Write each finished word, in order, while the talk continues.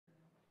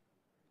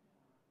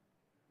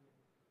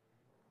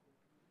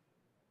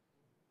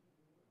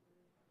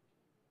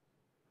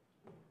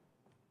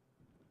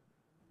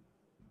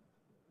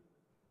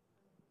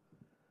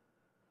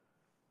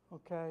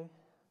Okay,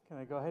 can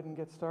I go ahead and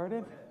get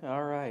started?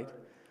 All right.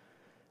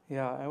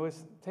 Yeah, I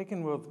was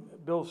taken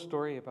with Bill's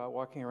story about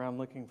walking around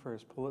looking for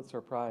his Pulitzer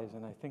Prize,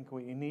 and I think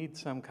we need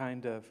some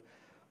kind of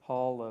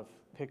hall of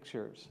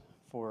pictures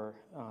for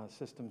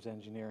systems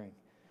engineering.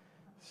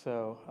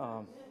 So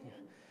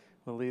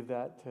we'll leave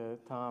that to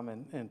Tom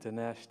and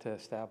Dinesh to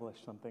establish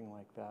something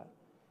like that.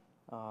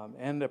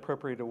 And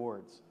appropriate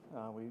awards.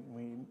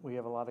 We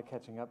have a lot of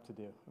catching up to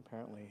do,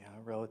 apparently,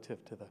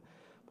 relative to the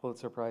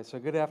Pulitzer Prize. So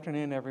good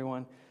afternoon,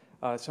 everyone.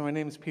 So my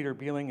name is Peter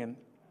Beling, and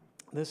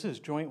this is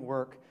joint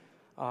work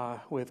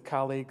with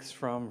colleagues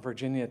from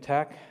Virginia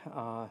Tech,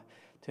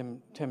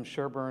 Tim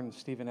Sherburne,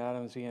 Stephen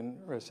Adams, Ian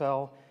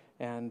Russell,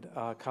 and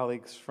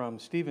colleagues from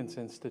Stevens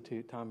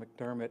Institute, Tom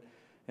McDermott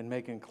and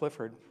Megan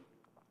Clifford.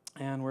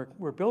 And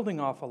we're building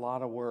off a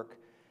lot of work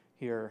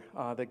here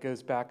that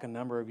goes back a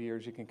number of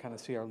years. You can kind of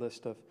see our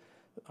list of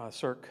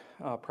CERC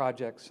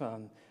projects.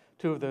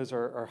 Two of those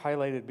are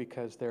highlighted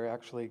because they're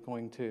actually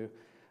going to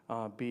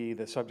be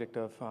the subject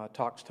of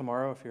talks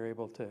tomorrow, if you're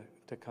able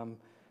to come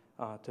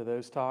to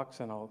those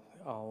talks. And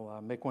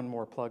I'll make one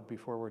more plug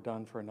before we're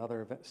done for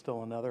another event,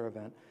 still another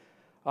event.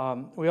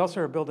 We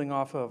also are building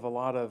off of a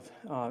lot of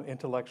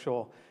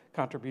intellectual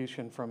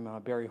contribution from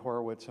Barry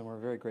Horowitz, and we're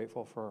very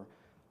grateful for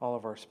all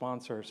of our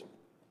sponsors.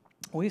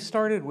 We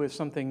started with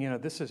something,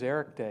 this is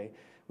Eric Day.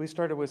 We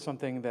started with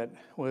something that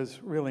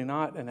was really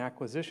not an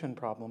acquisition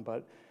problem,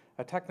 but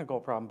a technical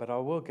problem, but I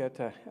will get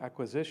to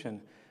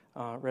acquisition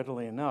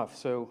readily enough.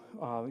 So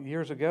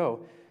years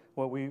ago,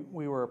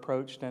 we were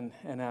approached and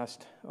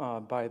asked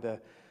by the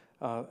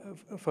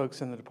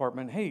folks in the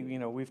department, hey,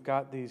 we've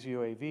got these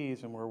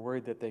UAVs and we're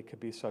worried that they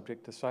could be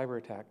subject to cyber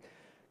attack.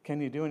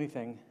 Can you do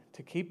anything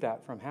to keep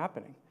that from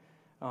happening?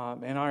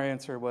 And our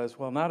answer was,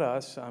 well, not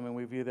us. I mean,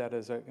 we view that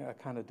as a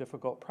kind of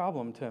difficult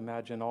problem to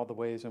imagine all the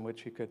ways in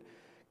which you could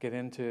get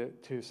into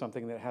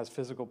something that has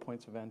physical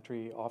points of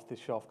entry,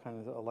 off-the-shelf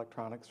kind of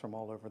electronics from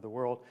all over the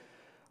world,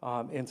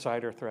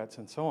 insider threats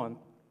and so on.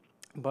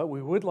 But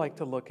we would like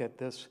to look at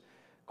this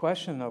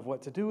question of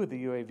what to do with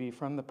the UAV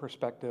from the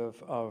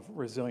perspective of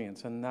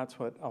resilience, and that's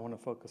what I want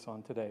to focus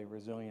on today,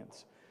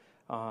 resilience.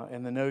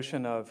 And the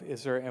notion of,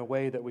 is there a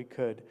way that we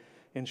could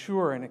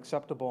ensure an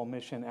acceptable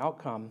mission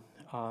outcome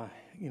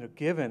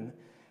given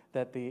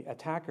that the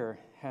attacker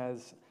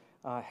has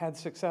had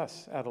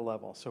success at a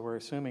level. So we're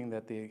assuming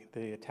that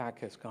the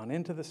attack has gone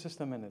into the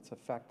system and it's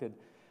affected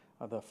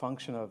the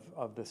function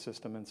of the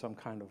system in some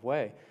kind of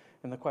way.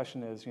 And the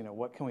question is,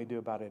 what can we do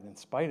about it in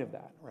spite of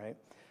that, right?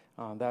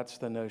 That's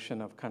the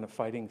notion of kind of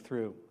fighting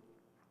through.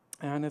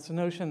 And it's a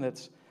notion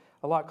that's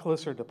a lot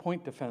closer to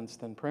point defense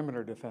than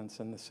perimeter defense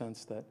in the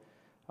sense that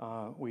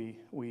we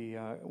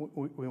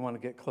want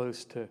to get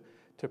close to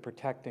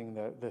protecting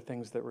the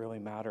things that really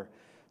matter.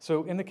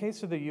 So in the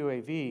case of the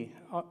UAV,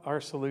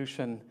 our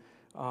solution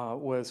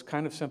was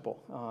kind of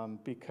simple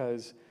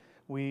because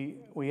we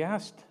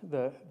asked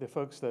the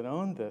folks that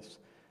owned this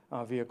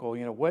vehicle,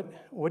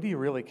 what do you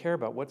really care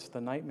about? What's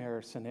the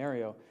nightmare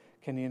scenario?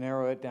 Can you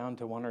narrow it down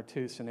to one or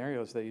two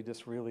scenarios that you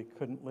just really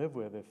couldn't live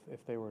with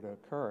if they were to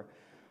occur?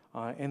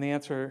 And the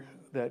answer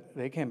that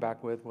they came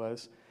back with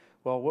was,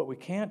 well, what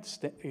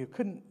you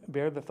couldn't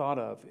bear the thought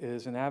of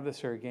is an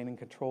adversary gaining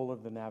control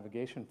of the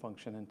navigation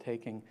function and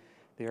taking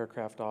the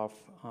aircraft off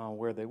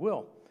where they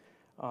will.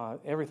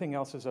 Everything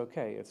else is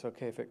okay. It's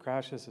okay if it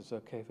crashes, it's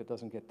okay if it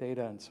doesn't get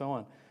data and so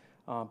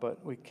on,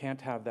 but we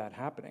can't have that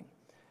happening.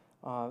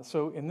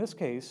 So in this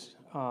case,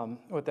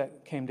 what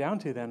that came down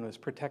to then was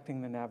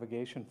protecting the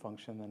navigation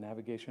function. The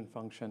navigation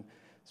function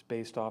is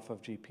based off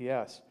of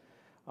GPS.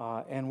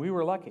 And we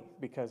were lucky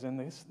because in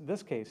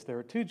this case, there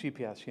were two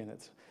GPS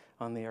units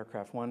on the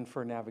aircraft, one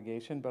for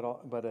navigation,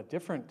 but a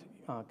different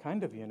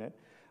kind of unit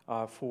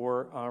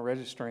for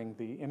registering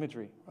the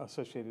imagery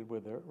associated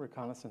with the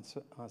reconnaissance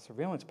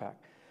surveillance pack.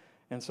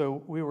 And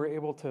so we were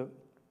able to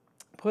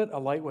put a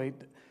lightweight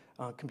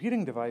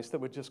computing device that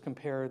would just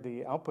compare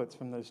the outputs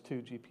from those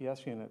two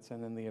GPS units,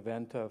 and in the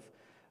event of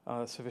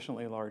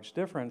sufficiently large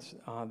difference,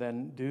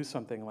 then do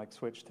something like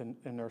switch to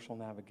inertial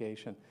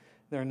navigation.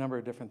 There are a number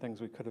of different things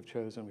we could have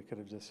chosen. We could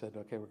have just said,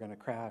 okay, we're going to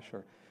crash,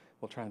 or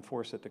we'll try and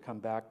force it to come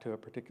back to a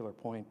particular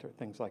point, or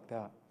things like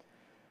that.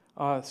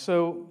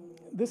 So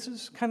this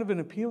is kind of an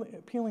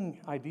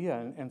appealing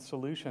idea and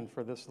solution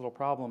for this little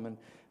problem, and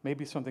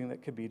maybe something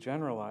that could be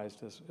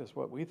generalized is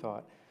what we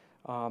thought,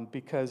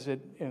 because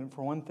it, and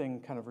for one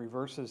thing, kind of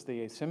reverses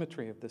the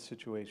asymmetry of this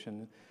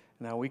situation.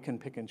 Now we can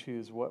pick and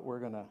choose what we're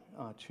going to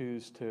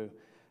choose to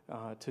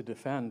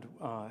defend,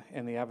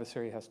 and the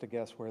adversary has to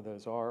guess where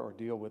those are or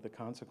deal with the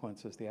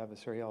consequences. The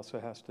adversary also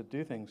has to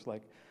do things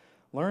like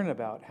learn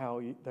about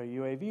how the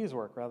UAVs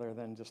work rather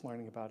than just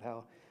learning about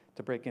how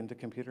to break into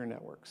computer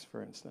networks,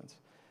 for instance.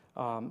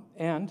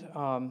 In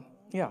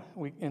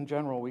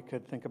general, we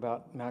could think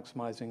about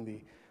maximizing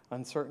the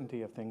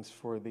uncertainty of things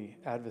for the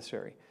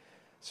adversary.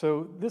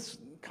 So this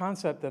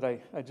concept that I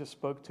just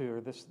spoke to,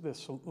 or this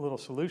little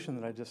solution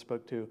that I just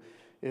spoke to,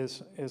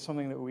 is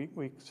something that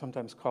we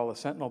sometimes call a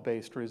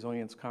sentinel-based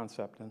resilience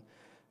concept.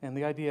 And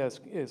the idea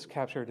is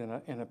captured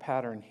in a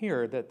pattern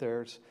here, that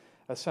there's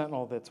a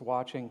sentinel that's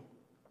watching,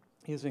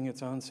 using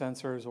its own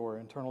sensors or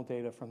internal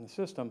data from the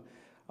system,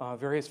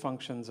 various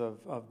functions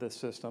of this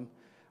system,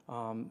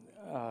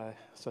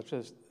 such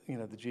as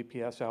the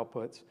GPS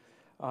outputs.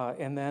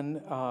 And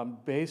then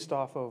based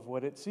off of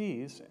what it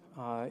sees,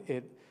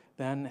 it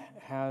then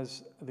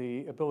has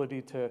the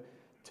ability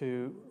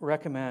to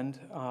recommend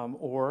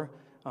or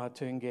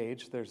to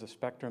engage. There's a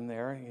spectrum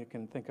there. You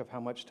can think of how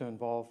much to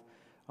involve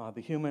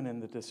the human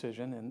in the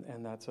decision,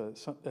 and that's a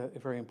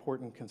very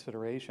important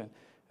consideration,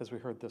 as we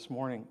heard this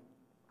morning.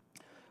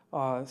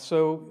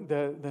 So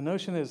the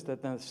notion is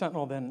that the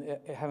sentinel then,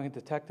 having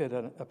detected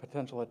a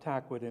potential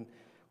attack,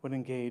 would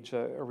engage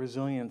a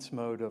resilience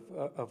mode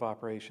of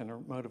operation, or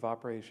mode of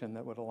operation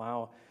that would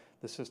allow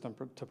the system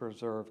to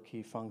preserve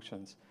key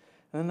functions.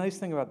 And the nice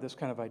thing about this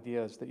kind of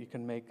idea is that you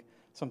can make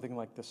something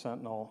like the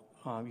sentinel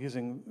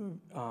using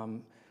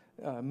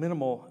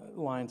minimal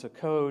lines of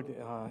code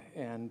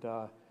and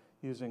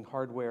using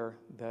hardware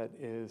that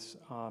is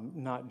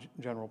not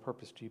general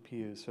purpose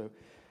GPUs. So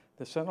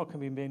the sentinel can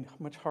be made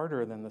much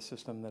harder than the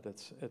system that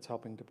it's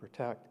helping to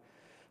protect.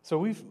 So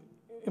we've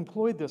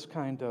employed this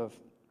kind of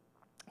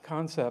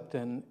concept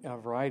in a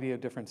variety of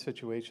different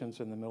situations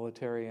in the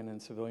military and in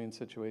civilian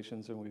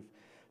situations, and we've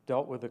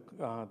dealt with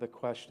the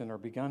question, or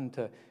begun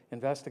to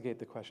investigate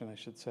the question, I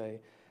should say,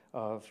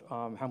 of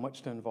how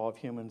much to involve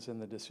humans in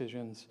the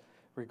decisions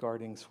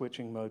regarding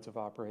switching modes of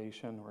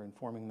operation or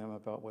informing them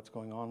about what's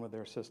going on with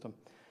their system.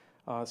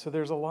 So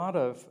there's a lot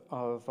of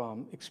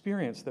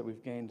experience that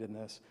we've gained in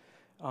this.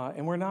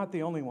 And we're not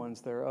the only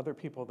ones. There are other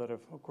people that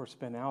have, of course,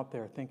 been out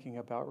there thinking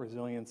about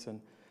resilience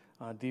in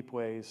deep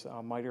ways.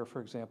 MITRE,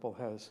 for example,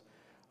 has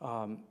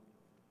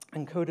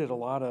encoded a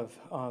lot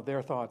of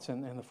their thoughts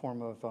in the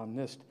form of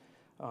NIST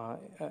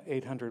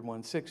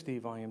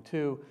 800-160, Volume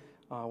 2,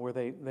 where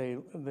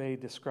they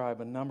describe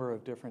a number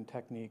of different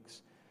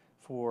techniques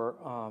for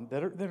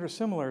that are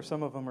similar.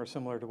 Some of them are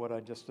similar to what I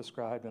just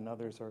described, and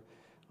others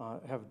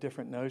have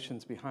different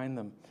notions behind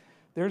them.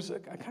 There's a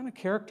kind of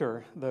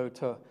character, though,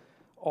 to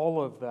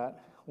all of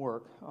that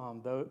work,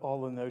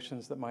 all the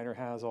notions that MITRE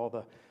has, all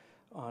the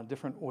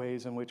different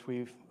ways in which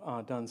we've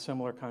done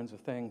similar kinds of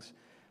things.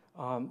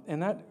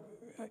 And that,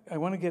 I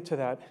want to get to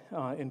that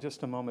in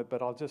just a moment,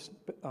 but I'll just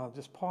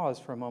pause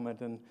for a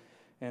moment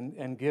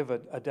and give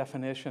a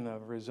definition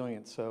of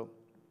resilience. So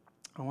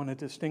I want to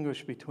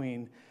distinguish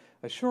between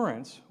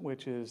assurance,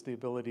 which is the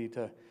ability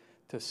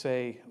to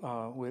say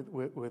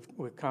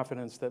with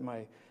confidence that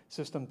my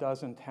system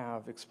doesn't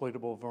have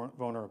exploitable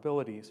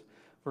vulnerabilities,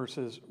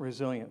 versus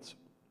resilience.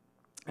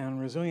 And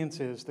resilience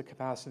is the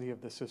capacity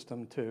of the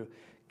system to,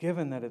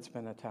 given that it's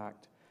been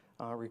attacked,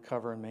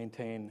 recover and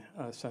maintain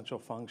essential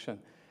function.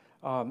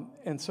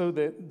 And so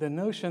the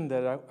notion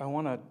that I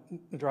want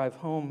to drive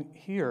home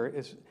here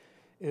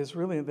is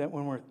really that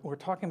when we're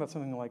talking about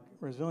something like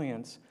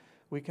resilience,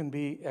 we can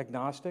be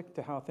agnostic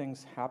to how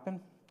things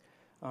happen.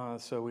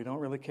 So we don't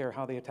really care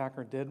how the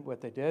attacker did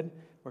what they did.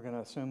 We're going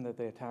to assume that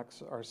the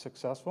attacks are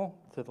successful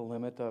to the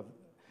limit of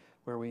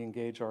where we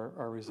engage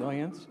our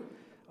resilience.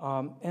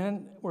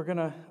 And we're going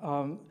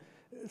to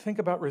think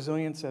about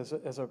resilience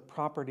as a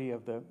property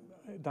of the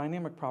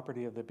dynamic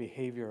property of the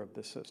behavior of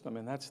the system.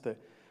 And that's the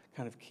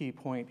kind of key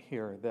point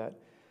here, that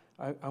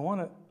I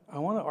want to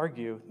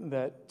argue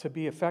that to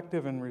be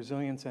effective in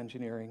resilience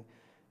engineering,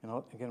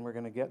 and again, we're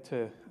going to get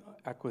to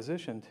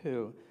acquisition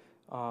too,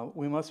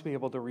 we must be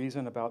able to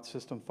reason about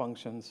system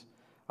functions,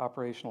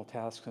 operational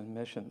tasks, and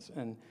missions.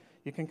 And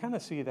you can kind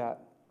of see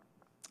that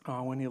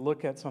when you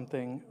look at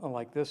something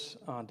like this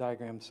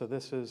diagram. So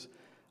this is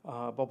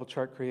a bubble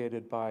chart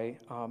created by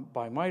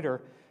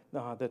MITRE.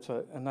 That's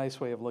a nice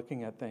way of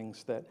looking at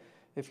things, that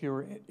if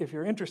you're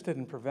interested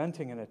in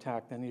preventing an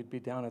attack, then you'd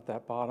be down at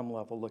that bottom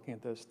level looking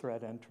at those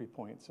threat entry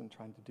points and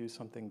trying to do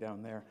something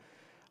down there.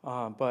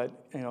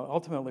 But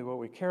ultimately what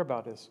we care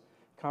about is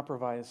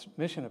compromise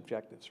mission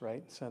objectives,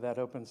 right? So that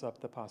opens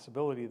up the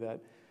possibility that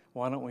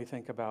why don't we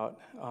think about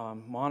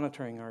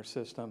monitoring our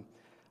system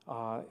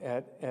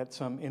at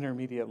some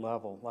intermediate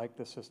level, like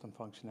the system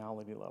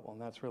functionality level, and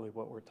that's really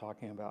what we're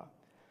talking about.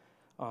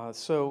 I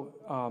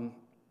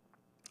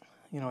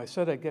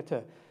said I'd get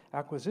to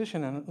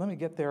acquisition, and let me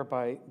get there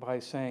by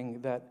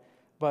saying that,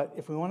 but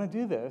if we want to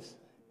do this,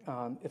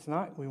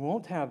 we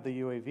won't have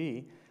the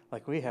UAV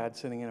like we had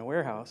sitting in a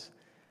warehouse.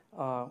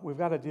 We've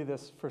got to do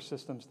this for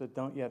systems that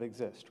don't yet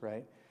exist,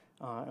 right?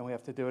 And we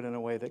have to do it in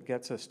a way that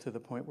gets us to the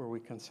point where we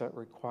can set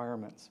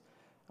requirements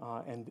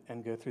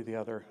and go through the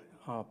other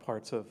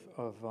parts of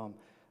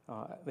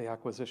the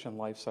acquisition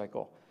life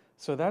cycle.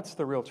 So that's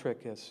the real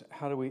trick, is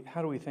how do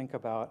we think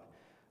about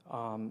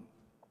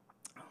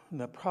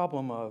the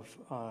problem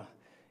of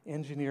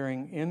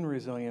engineering in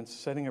resilience,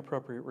 setting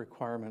appropriate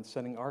requirements,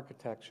 setting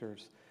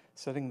architectures,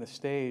 setting the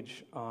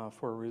stage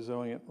for a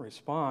resilient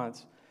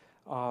response,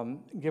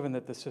 given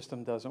that the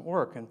system doesn't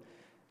work. And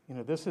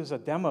this is a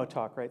demo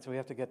talk, right? So we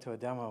have to get to a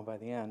demo by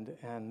the end,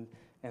 and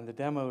the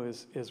demo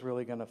is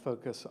really going to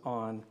focus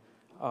on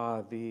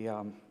the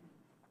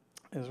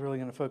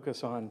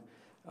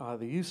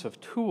use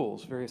of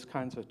tools, various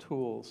kinds of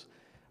tools,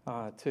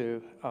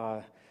 to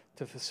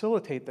to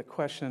facilitate the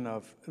question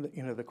of,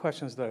 the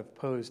questions that I've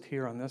posed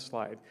here on this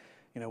slide.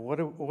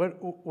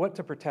 What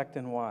to protect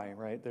and why,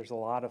 right? There's a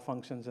lot of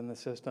functions in the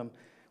system.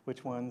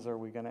 Which ones are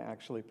we going to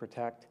actually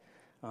protect?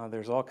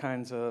 There's all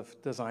kinds of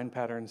design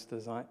patterns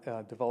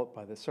developed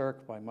by the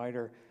CERC, by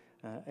MITRE,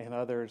 and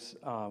others.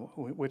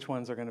 Which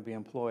ones are going to be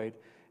employed?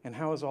 And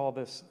how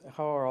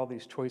are all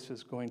these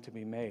choices going to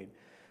be made?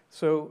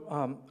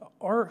 So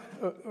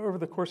over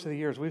the course of the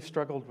years, we've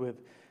struggled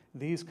with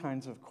these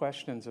kinds of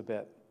questions a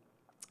bit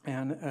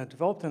and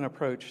developed an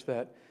approach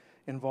that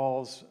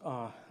involves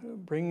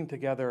bringing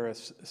together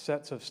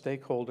sets of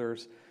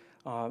stakeholders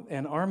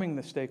and arming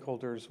the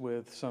stakeholders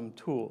with some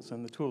tools.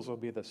 And the tools will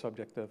be the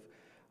subject of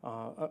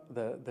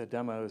the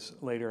demos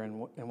later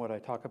in what I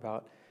talk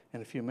about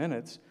in a few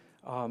minutes.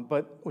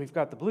 But we've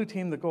got the blue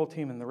team, the gold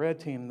team, and the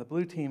red team. The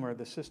blue team are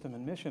the system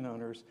and mission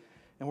owners,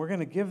 and we're going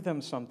to give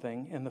them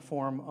something in the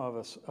form of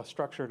a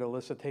structured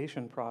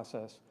elicitation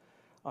process.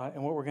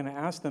 And what we're going to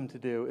ask them to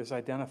do is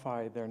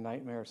identify their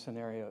nightmare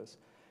scenarios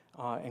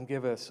and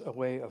give us a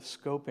way of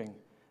scoping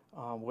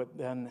what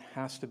then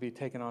has to be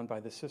taken on by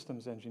the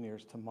systems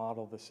engineers to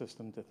model the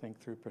system, to think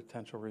through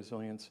potential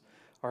resilience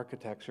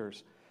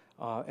architectures,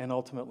 and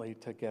ultimately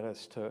to get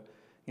us to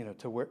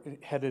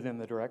headed in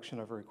the direction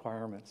of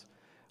requirements.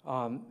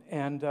 So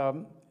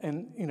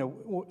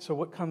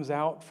what comes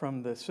out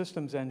from the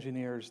systems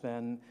engineers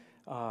then,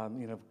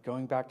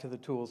 going back to the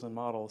tools and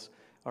models,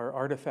 are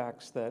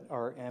artifacts that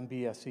are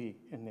MBSE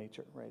in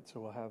nature, right? So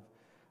we'll have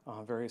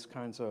various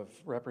kinds of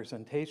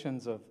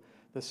representations of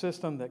the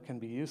system that can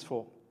be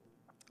useful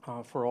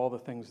for all the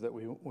things that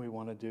we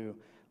want to do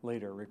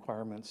later,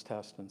 requirements,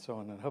 test, and so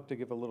on. And I hope to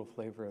give a little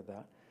flavor of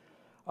that.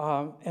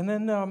 And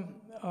then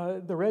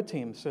the red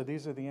team, so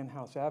these are the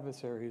in-house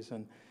adversaries,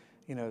 and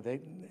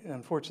they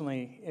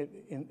unfortunately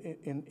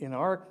in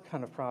our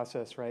kind of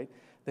process, right,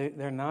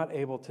 they're not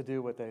able to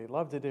do what they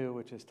love to do,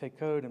 which is take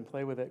code and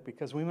play with it,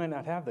 because we might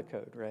not have the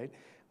code, right?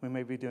 We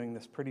may be doing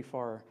this pretty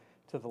far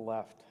to the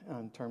left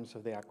in terms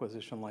of the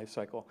acquisition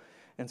lifecycle.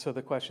 And so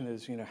the question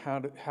is,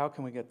 how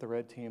can we get the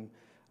red team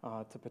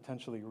to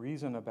potentially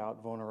reason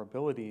about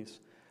vulnerabilities,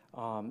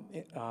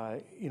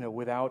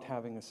 without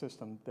having a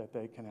system that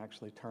they can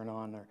actually turn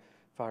on or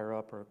fire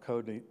up or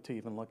code to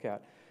even look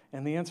at?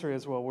 And the answer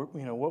is, well,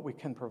 what we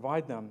can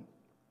provide them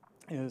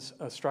is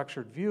a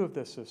structured view of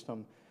this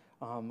system.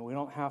 We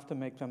don't have to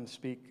make them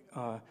speak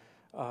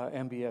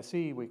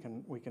MBSE. We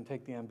can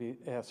take the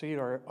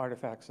MBSE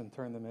artifacts and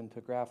turn them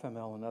into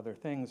GraphML and other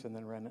things, and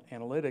then run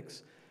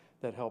analytics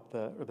that help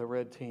the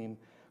red team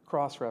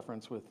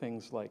cross-reference with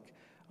things like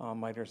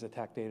MITRE's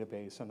attack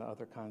database and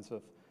other kinds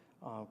of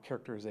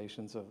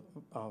characterizations of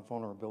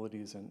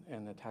vulnerabilities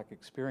and attack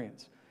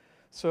experience.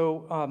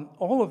 So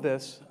all of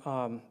this,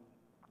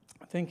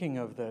 thinking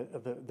of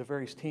the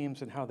various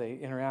teams and how they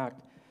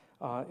interact,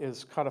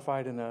 is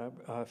codified in a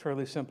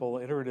fairly simple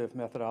iterative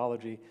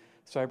methodology,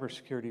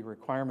 cybersecurity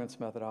requirements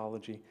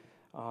methodology,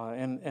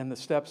 and the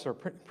steps are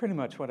pretty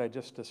much what I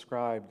just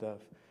described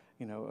of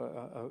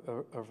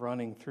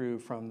running through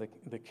from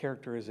the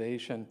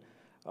characterization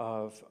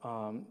of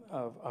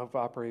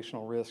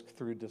operational risk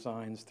through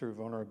designs, through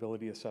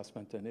vulnerability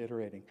assessment, and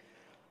iterating.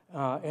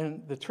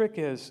 And the trick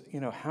is,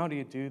 how do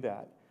you do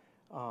that?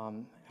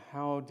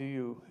 How do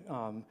you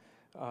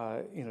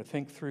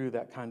think through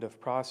that kind of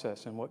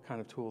process, and what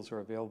kind of tools are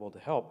available to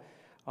help?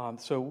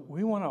 So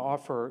we want to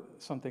offer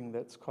something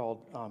that's called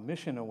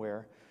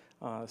mission-aware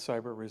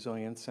cyber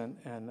resilience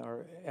and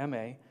our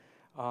MA.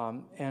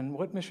 And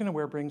what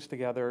mission-aware brings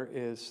together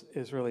is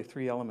really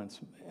three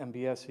elements: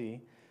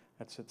 MBSE,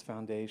 that's its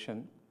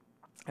foundation;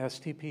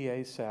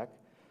 STPA-SEC,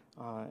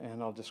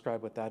 and I'll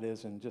describe what that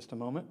is in just a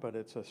moment, but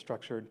it's a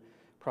structured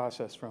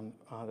process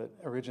that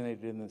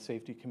originated in the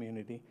safety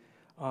community;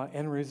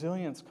 and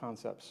resilience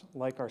concepts,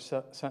 like our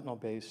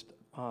Sentinel-based,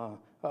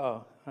 now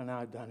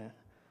I've done it.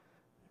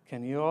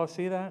 Can you all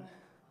see that?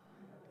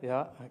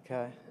 Yeah,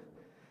 okay.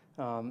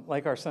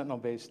 Like our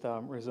Sentinel-based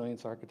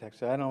resilience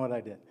architecture. I don't know what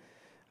I did.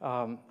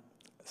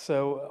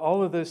 So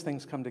all of those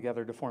things come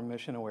together to form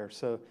mission-aware.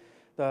 So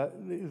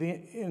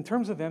in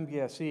terms of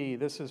MBSE,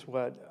 this is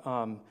what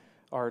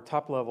our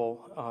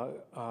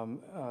top-level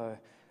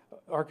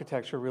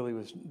architecture really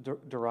was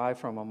derived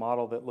from, a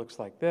model that looks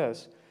like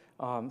this.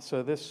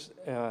 So this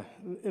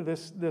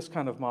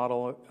kind of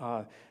model,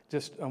 I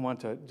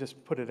want to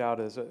just put it out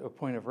as a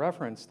point of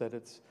reference that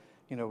it's,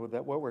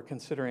 that what we're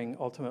considering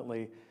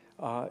ultimately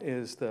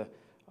is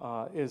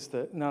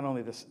not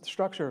only the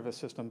structure of a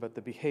system, but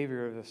the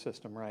behavior of the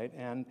system, right?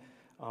 And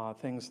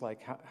things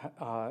like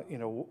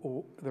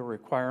the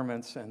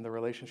requirements and the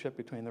relationship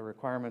between the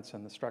requirements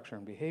and the structure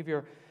and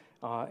behavior,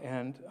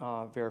 and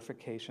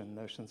verification,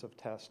 notions of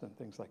test and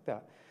things like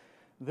that.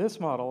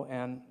 This model,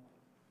 and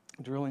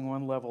drilling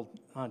one level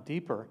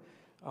deeper,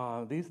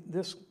 what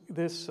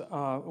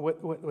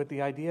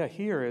the idea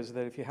here is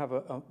that if you have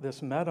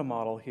this meta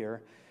model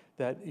here,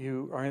 that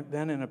you are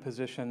then in a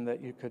position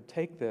that you could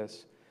take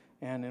this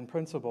and in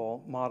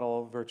principle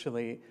model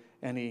virtually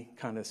any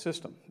kind of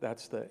system.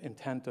 That's the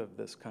intent of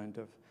this kind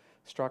of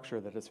structure,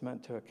 that it's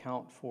meant to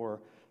account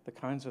for the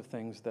kinds of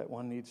things that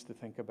one needs to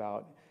think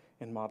about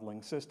in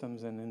modeling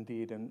systems and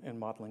indeed in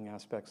modeling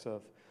aspects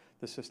of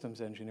the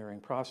systems engineering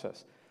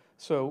process.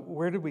 So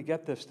where did we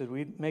get this? Did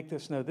we make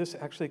this? No, this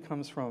actually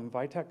comes from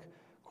Vitek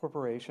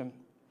Corporation.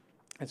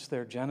 It's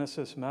their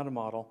Genesis meta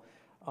model.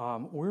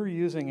 We're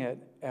using it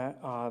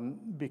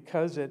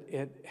because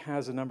it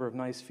has a number of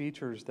nice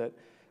features that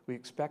we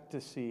expect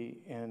to see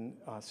in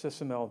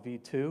SysML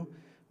v2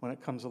 when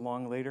it comes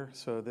along later.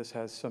 So this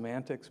has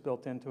semantics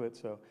built into it,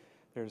 so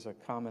there's a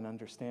common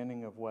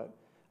understanding of what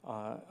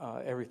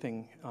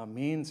everything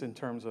means in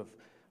terms of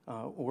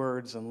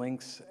words and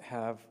links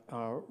have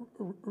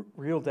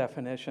real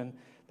definition.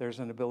 There's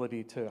an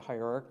ability to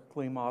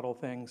hierarchically model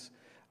things.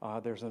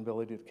 There's an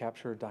ability to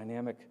capture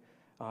dynamic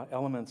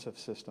elements of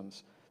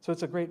systems. So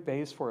it's a great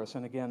base for us,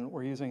 and again,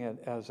 we're using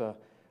it as a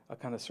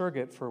kind of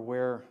surrogate for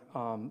where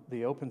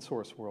the open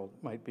source world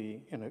might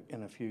be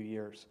in a few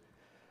years.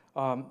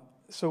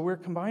 So we're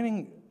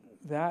combining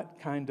that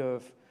kind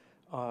of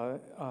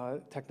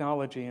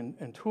technology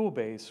and tool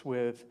base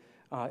with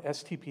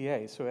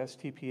STPA. So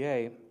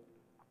STPA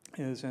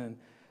is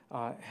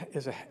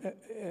a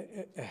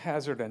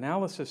hazard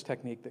analysis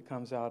technique that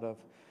comes out of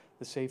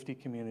the safety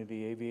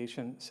community,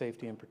 aviation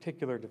safety in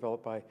particular,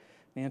 developed by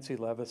Nancy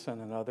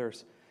Levison and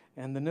others.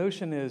 And the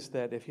notion is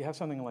that if you have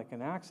something like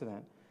an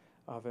accident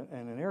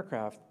in an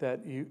aircraft,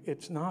 that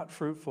it's not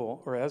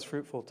fruitful or as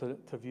fruitful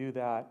to view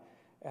that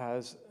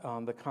as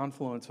the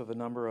confluence of a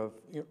number of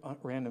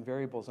random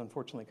variables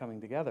unfortunately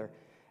coming together,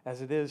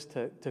 as it is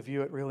to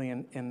view it really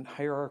in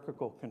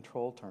hierarchical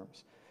control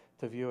terms,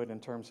 to view it in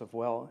terms of,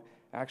 well,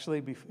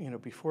 actually,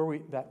 before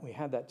we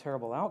had that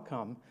terrible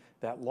outcome,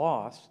 that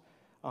loss,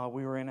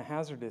 we were in a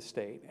hazardous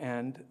state,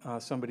 and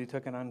somebody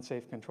took an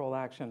unsafe control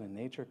action, and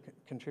nature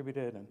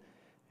contributed,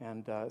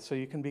 and so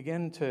you can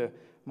begin to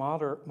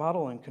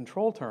model in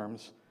control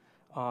terms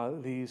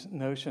these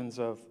notions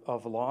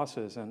of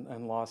losses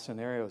and loss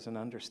scenarios and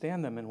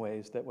understand them in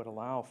ways that would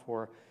allow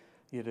for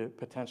you to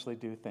potentially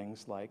do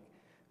things like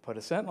put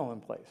a sentinel in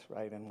place,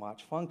 right, and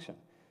watch function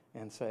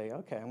and say,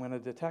 okay, I'm going to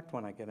detect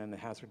when I get in a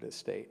hazardous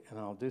state, and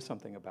I'll do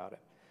something about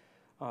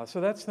it.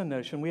 So that's the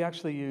notion. We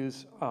actually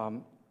use a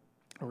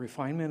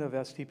refinement of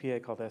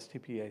STPA called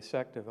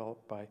STPA-SEC,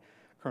 developed by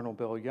Colonel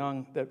Bill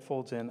Young, that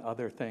folds in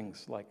other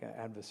things like an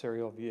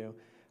adversarial view,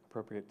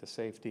 appropriate to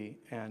safety,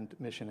 and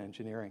mission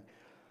engineering.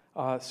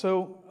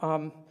 So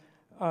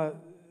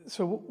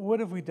what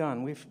have we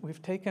done?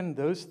 We've taken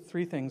those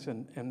three things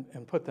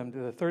and put them to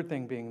the third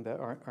thing being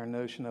our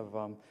notion of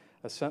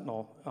a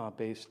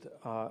Sentinel-based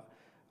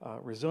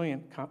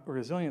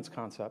resilience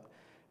concept,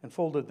 and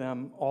folded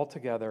them all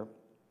together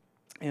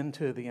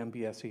into the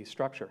MBSE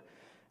structure.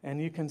 And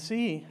you can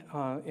see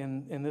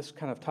in this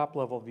kind of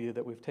top-level view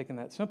that we've taken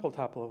that simple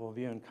top-level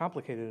view and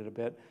complicated it a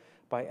bit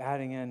by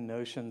adding in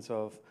notions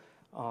of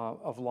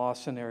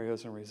loss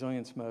scenarios and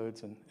resilience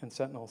modes and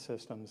Sentinel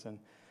systems. And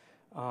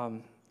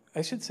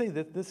I should say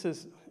that this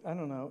is, I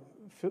don't know,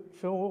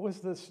 Phil, what was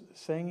this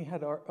saying you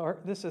had?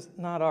 Art? This is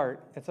not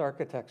art, it's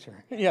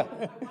architecture. Yeah.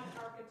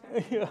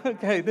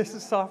 Okay, this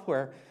is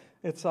software.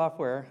 It's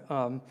software.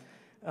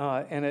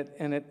 And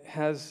it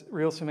has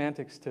real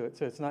semantics to it,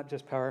 so it's not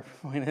just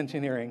PowerPoint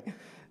engineering.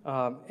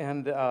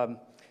 And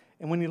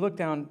when you look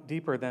down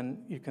deeper,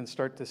 then you can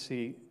start to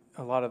see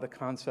a lot of the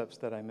concepts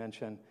that I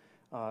mentioned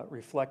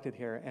reflected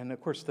here. And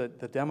of course, the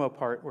demo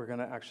part, we're going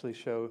to actually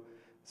show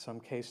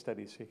some case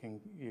studies, so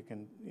you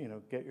can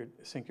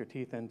sink your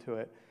teeth into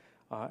it.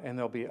 And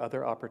there'll be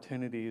other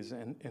opportunities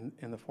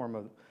in the form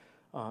of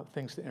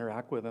things to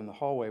interact with in the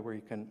hallway, where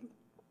you can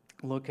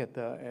look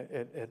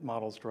at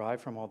models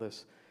derived from all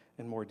this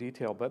in more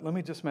detail. But let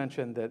me just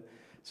mention that,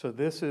 so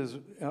this is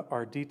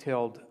our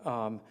detailed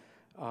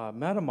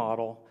meta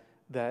model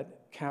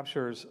that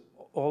captures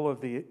all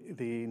of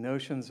the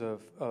notions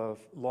of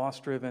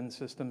loss-driven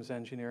systems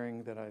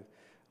engineering that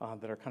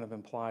are kind of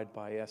implied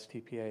by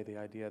STPA, the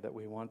idea that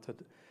we want to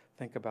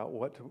think about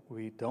what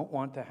we don't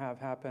want to have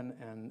happen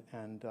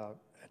and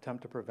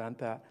attempt to prevent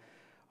that.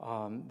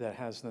 That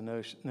has the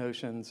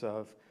notions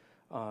of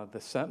the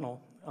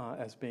Sentinel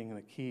as being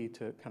the key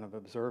to kind of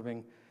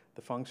observing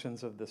the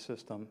functions of the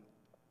system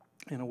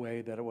in a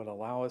way that it would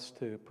allow us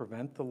to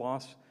prevent the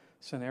loss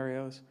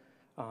scenarios,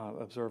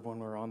 observe when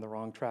we're on the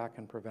wrong track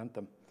and prevent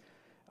them.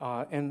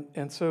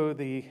 And so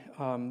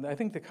I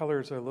think the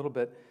colors are a little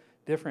bit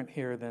different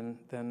here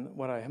than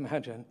what I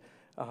imagined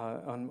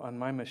on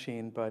my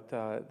machine, but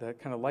the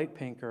kind of light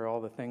pink are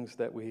all the things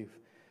that we've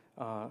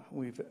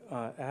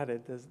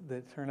added. Does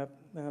they turn up?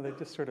 No, they're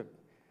just sort of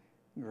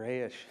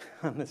grayish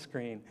on the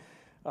screen.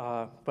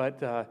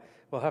 But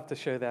we'll have to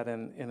show that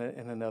in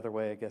another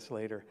way, I guess,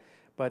 later.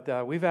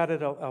 But we've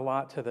added a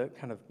lot to the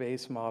kind of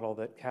base model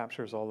that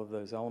captures all of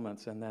those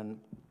elements. And then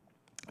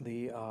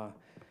the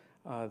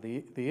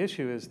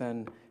issue is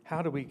then,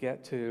 how do we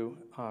get to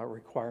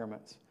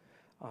requirements,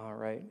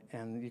 right?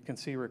 And you can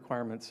see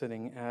requirements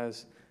sitting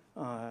as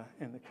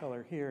in the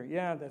color here.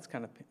 Yeah, that's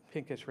kind of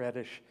pinkish,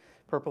 reddish,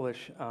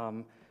 purplish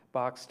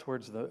box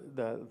towards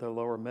the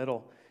lower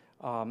middle.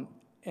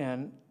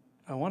 And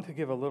I want to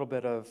give a little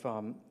bit of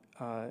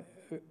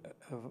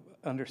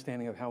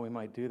understanding of how we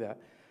might do that.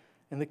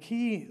 And the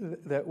key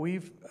that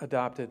we've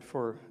adopted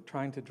for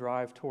trying to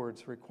drive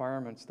towards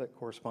requirements that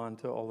correspond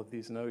to all of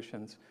these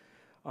notions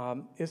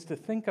is to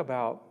think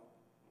about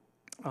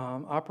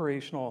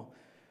operational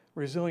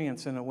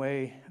resilience in a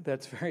way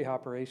that's very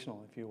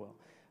operational, if you will.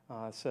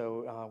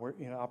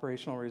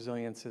 Operational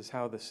resilience is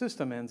how the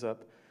system ends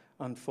up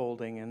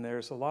unfolding, and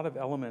there's a lot of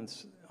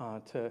elements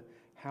to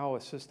how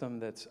a system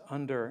that's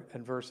under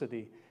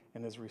adversity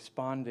and is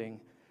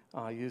responding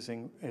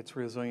using its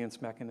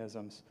resilience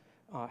mechanisms,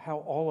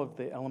 how all of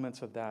the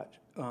elements of that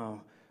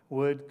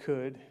would,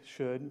 could,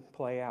 should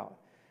play out.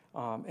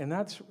 And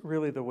that's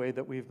really the way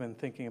that we've been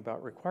thinking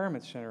about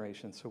requirements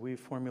generation. So we've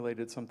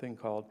formulated something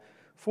called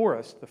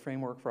FOREST, the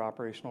Framework for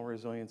Operational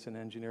Resilience in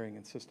Engineering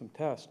and System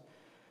Test.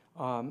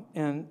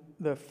 And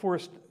the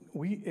FOREST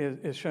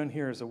is shown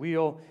here as a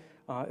wheel.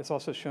 It's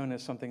also shown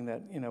as something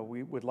that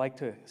we would like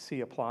to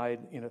see applied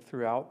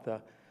throughout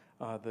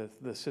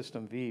the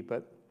system V.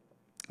 But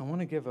I want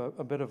to give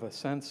a bit of a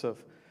sense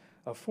of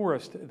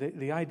FOREST.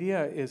 The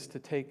idea is to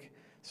take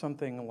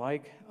something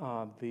like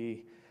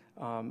the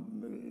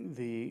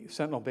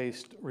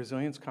Sentinel-based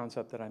resilience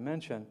concept that I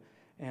mentioned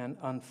and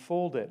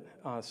unfold it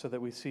so that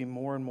we see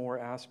more and more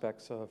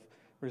aspects of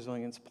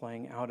resilience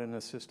playing out in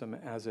a system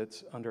as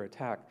it's under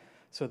attack.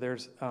 So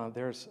there's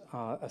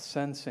a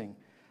sensing,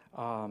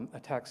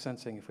 attack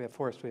sensing. If we have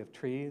forest, we have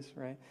trees,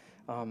 right?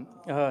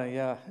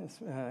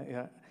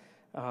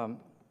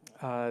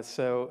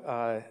 So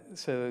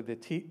the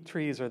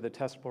trees are the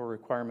testable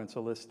requirements,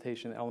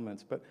 elicitation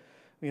elements. But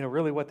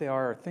really what they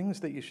are things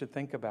that you should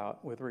think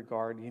about with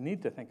regard, you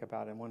need to think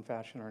about in one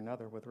fashion or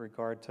another with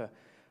regard to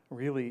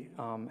really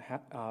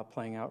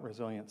playing out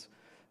resilience.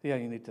 Yeah,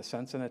 you need to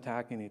sense an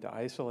attack, you need to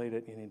isolate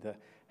it, you need to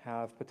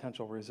have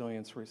potential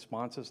resilience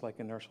responses like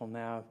inertial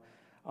nav.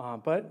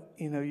 But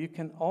you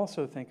can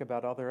also think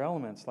about other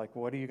elements, like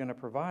what are you going to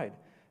provide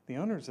the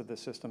owners of the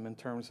system in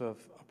terms of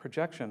a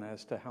projection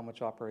as to how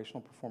much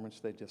operational performance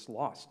they just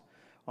lost,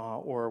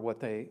 or what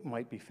they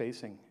might be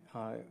facing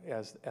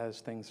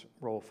as things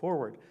roll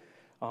forward.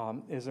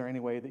 Is there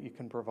any way that you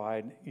can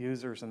provide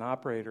users and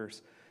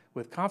operators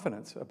with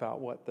confidence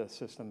about what the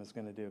system is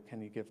going to do? Can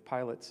you give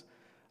pilots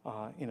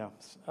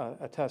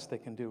a test they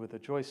can do with a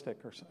joystick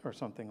or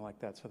something like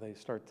that, so they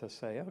start to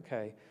say,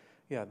 okay,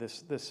 yeah,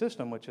 this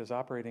system, which is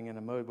operating in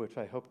a mode which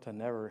I hope to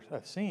never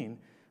have seen,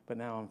 but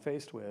now I'm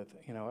faced with,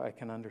 I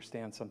can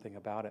understand something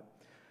about it.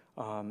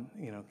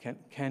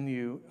 Can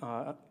you,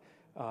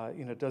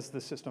 does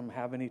the system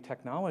have any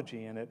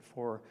technology in it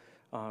for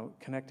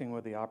connecting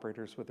with the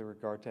operators with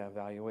regard to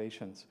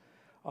evaluations,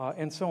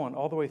 and so on,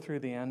 all the way through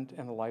the end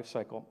and the life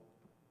cycle.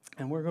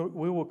 And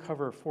we will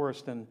cover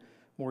FOREST in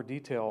more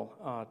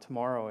detail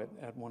tomorrow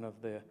at one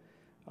of the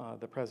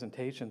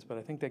presentations, but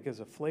I think that gives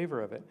a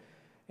flavor of it.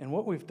 And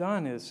what we've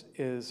done is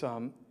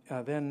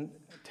then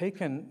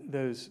taken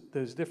those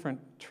different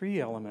tree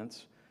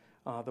elements,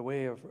 the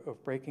way of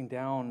breaking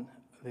down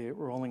the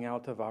rolling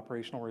out of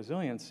operational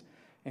resilience,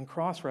 and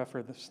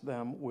cross-reference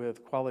them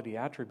with quality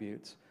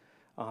attributes,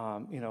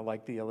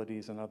 like the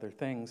LEDs and other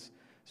things,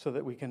 so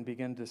that we can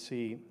begin to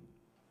see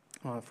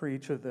for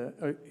each of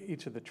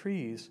the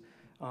trees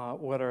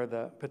what are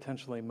the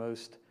potentially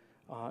most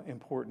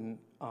important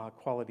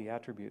quality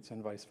attributes,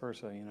 and vice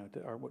versa.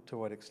 To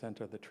what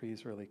extent are the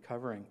trees really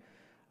covering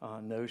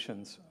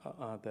notions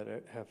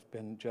that have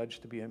been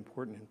judged to be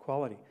important in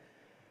quality?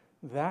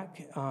 That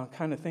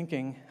kind of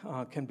thinking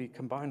can be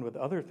combined with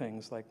other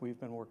things, like we've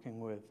been working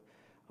with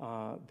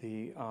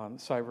the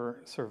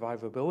cyber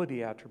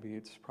survivability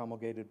attributes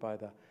promulgated by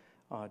the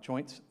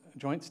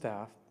joint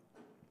staff.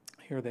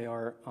 Here they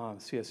are,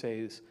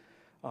 CSAs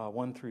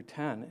 1 through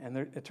 10. And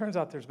it turns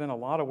out there's been a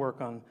lot of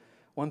work on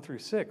 1 through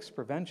 6,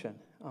 prevention,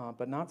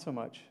 but not so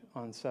much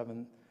on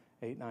 7,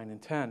 8, 9,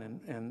 and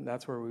 10. And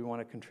that's where we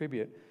want to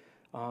contribute.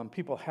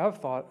 People have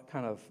thought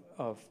kind of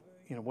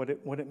what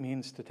it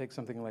means to take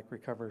something like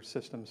recover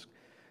systems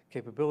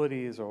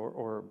capabilities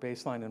or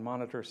baseline and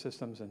monitor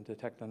systems and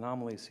detect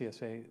anomalies,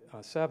 CSA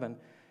 7,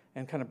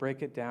 and kind of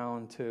break it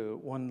down to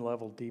one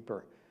level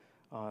deeper.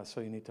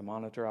 So you need to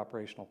monitor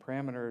operational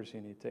parameters,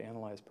 you need to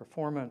analyze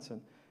performance,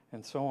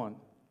 and so on.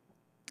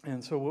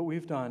 And so what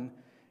we've done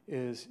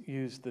is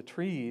use the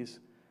trees,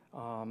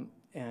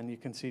 and you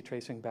can see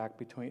tracing back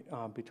between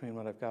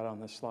what I've got on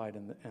this slide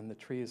and the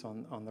trees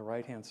on the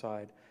right-hand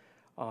side,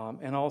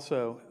 and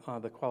also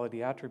the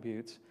quality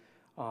attributes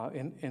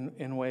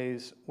in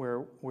ways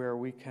where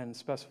we can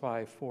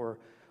specify for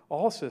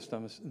all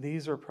systems,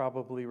 these are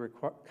probably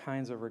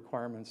kinds of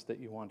requirements that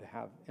you want to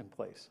have in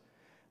place.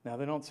 Now,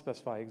 they don't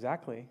specify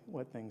exactly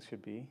what things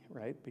should be,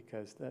 right,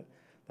 because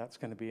that's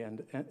going to be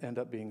end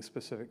up being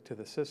specific to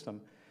the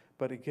system,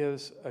 but it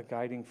gives a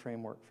guiding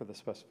framework for the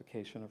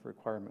specification of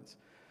requirements.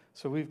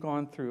 So we've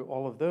gone through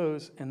all of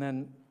those, and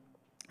then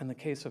in the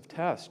case of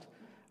test,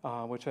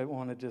 which I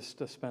wanted just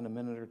to spend a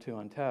minute or two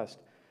on test,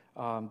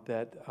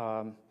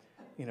 that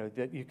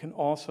you can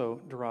also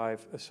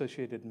derive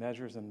associated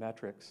measures and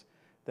metrics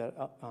that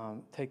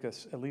take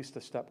us at least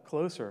a step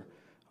closer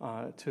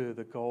to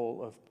the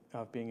goal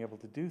of being able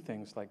to do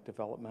things like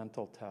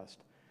developmental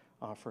test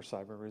for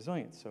cyber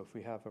resilience. So if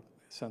we have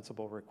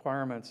sensible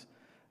requirements,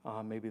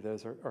 maybe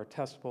those are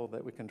testable,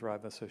 that we can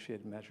drive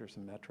associated measures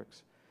and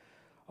metrics.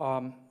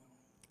 Yeah,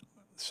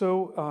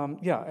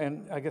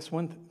 and I guess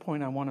one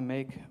point I want to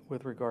make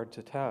with regard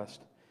to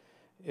test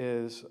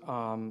is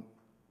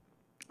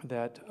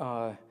that,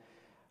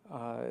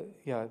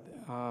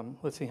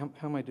 let's see, how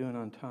am I doing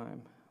on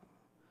time?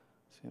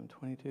 Let's see, I'm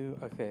 22.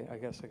 Okay, I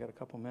guess I got a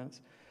couple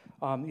minutes.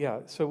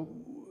 So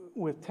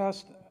with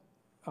test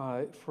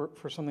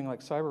for something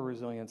like cyber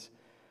resilience,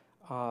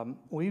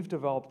 we've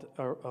developed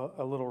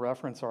a little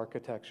reference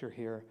architecture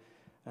here.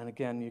 And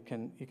again, you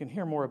can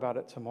hear more about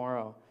it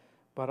tomorrow.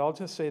 But I'll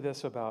just say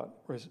this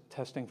about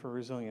testing for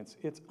resilience.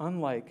 It's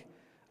unlike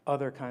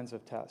other kinds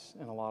of tests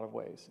in a lot of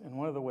ways. And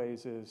one of the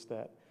ways is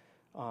that,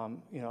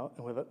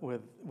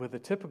 with a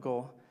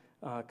typical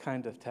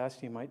kind of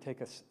test, you might take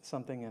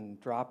something and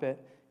drop it,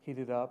 heat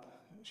it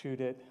up, shoot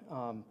it,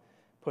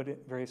 put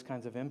various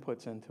kinds of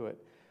inputs into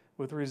it.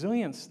 With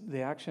resilience,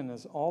 the action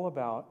is all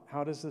about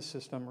how does the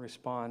system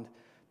respond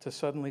to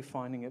suddenly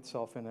finding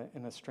itself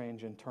in a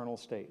strange internal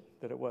state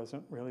that it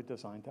wasn't really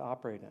designed to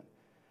operate in.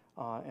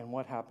 And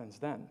what happens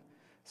then?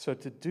 So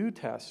to do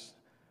tests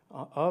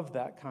of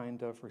that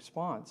kind of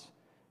response,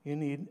 you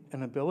need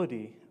an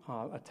ability,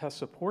 a test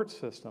support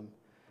system,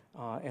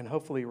 and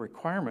hopefully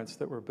requirements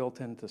that were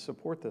built in to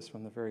support this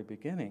from the very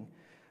beginning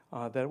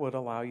that would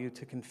allow you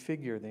to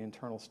configure the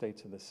internal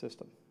states of the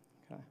system.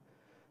 Okay?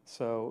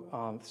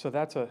 So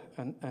that's a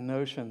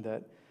notion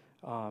that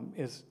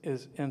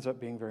ends up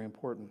being very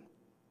important.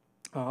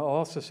 I'll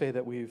also say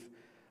that we've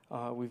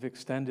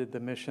extended the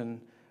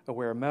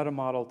mission-aware meta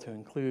model to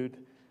include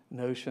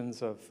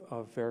notions of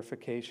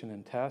verification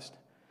and test.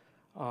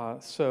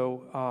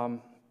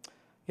 So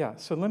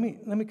let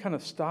me kind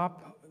of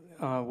stop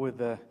with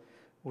the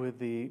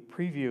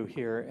preview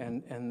here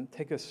and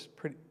take us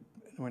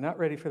we're not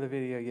ready for the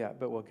video yet,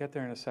 but we'll get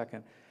there in a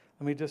second.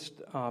 Let me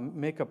just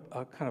make a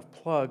kind of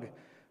plug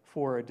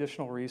for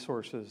additional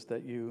resources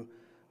that you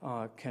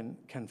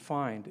can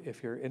find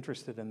if you're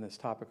interested in this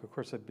topic. Of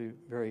course, I'd be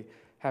very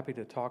happy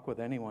to talk with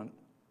anyone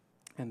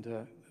and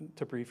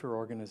to brief your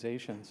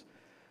organizations.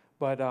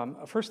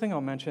 But first thing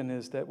I'll mention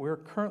is that we're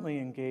currently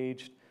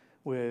engaged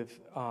with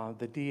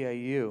the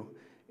DAU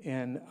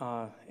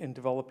in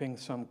developing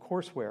some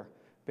courseware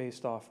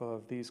based off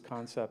of these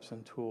concepts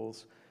and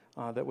tools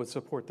that would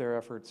support their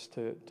efforts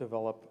to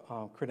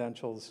develop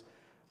credentials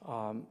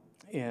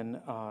in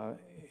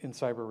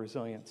cyber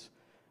resilience.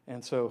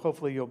 And so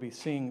hopefully you'll be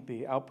seeing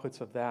the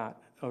outputs of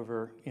that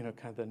over kind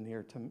of the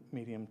near to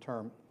medium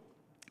term.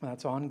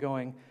 That's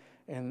ongoing,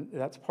 and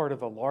that's part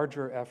of a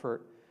larger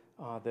effort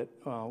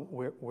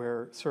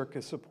where CERC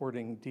is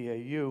supporting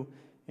DAU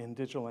in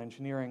digital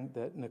engineering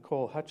that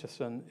Nicole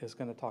Hutchison is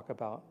going to talk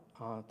about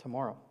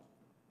tomorrow.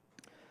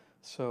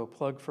 So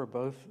plug for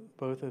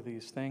both of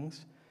these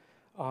things.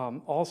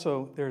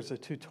 Also, there's a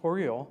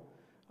tutorial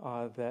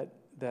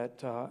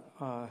that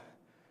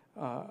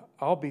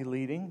I'll be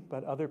leading,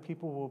 but other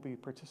people will be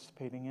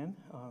participating in,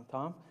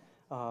 Tom,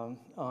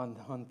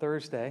 on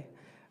Thursday.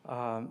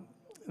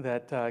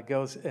 That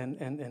goes,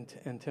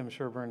 and Tim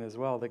Sherburne as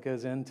well, that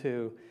goes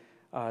into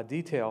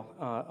detail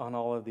on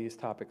all of these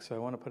topics. So I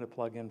want to put a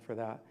plug in for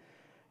that.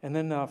 And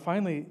then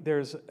finally,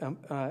 there's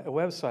a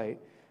website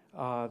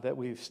that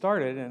we've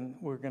started, and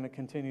we're going to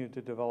continue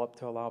to develop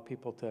to allow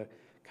people to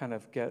kind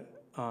of get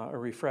a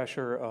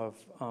refresher of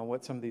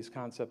what some of these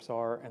concepts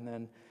are, and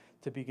then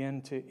to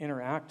begin to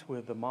interact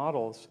with the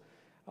models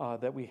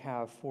that we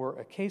have for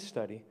a case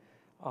study.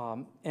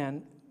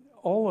 And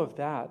all of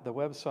that, the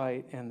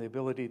website and the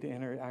ability to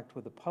interact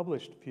with the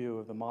published view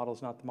of the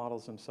models, not the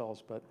models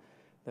themselves, but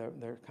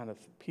their kind of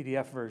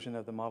PDF version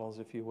of the models,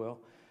 if you will,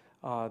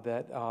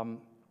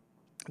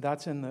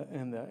 that's in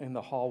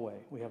the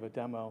hallway. We have a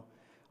demo,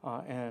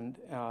 and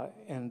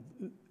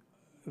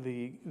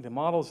the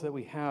models that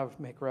we have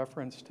make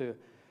reference to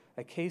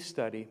a case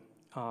study,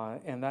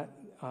 and that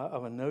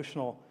of a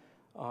notional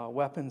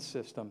weapons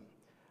system.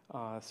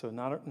 So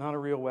not a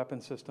real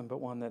weapon system, but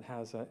one that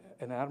has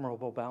an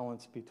admirable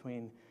balance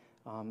between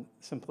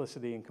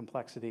simplicity and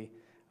complexity,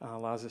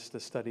 allows us to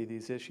study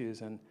these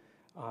issues. And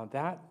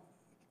that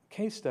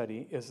case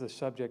study is the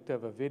subject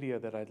of a video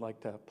that I'd like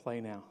to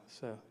play now.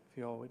 So if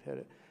you all would hit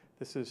it.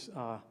 This is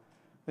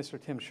Mr.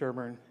 Tim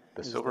Sherburne.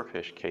 The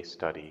Silverfish case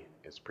study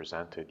is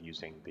presented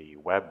using the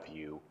web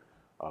view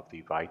of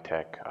the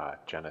Vitech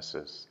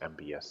Genesis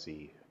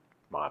MBSC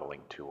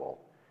modeling tool.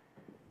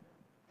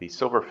 The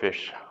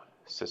Silverfish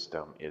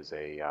system is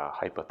a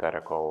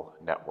hypothetical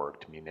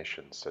networked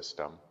munitions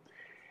system,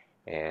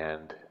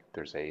 and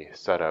there's a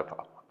set of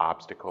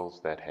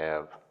obstacles that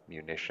have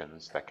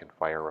munitions that can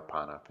fire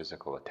upon a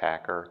physical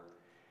attacker,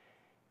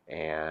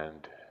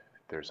 and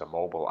there's a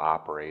mobile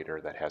operator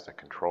that has a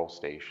control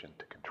station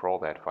to control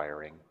that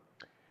firing.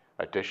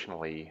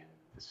 Additionally,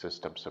 the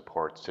system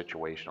supports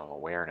situational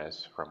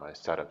awareness from a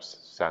set of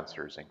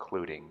sensors,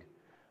 including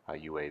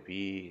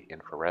UAV,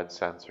 infrared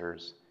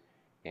sensors,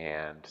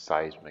 and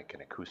seismic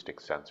and acoustic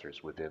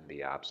sensors within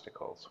the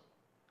obstacles.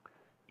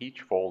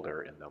 Each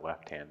folder in the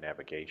left-hand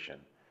navigation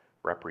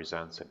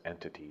represents an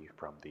entity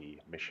from the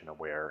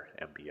mission-aware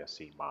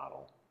MBSE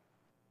model.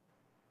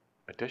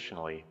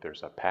 Additionally,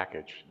 there's a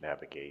package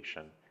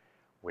navigation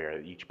where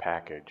each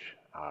package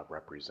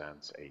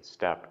represents a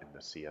step in the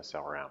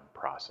CSRM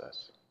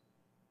process.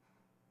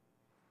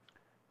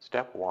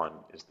 Step 1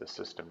 is the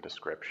system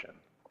description.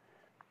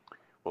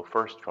 We'll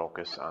first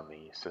focus on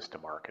the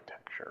system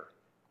architecture,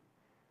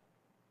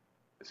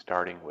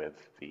 starting with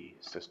the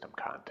system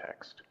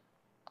context.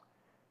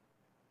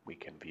 We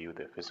can view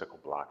the physical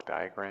block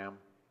diagram,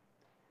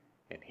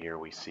 and here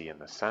we see in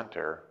the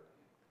center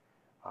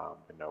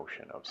the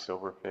notion of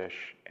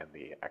silverfish and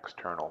the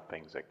external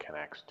things it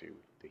connects to,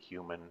 the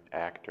human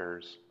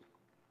actors,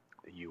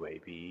 the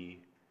UAV,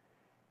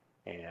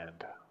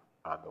 and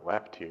on the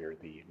left here,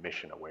 the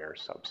mission-aware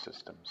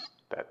subsystems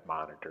that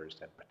monitors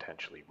and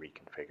potentially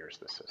reconfigures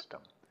the system.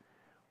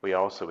 We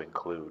also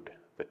include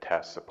the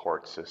test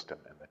support system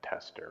and the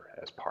tester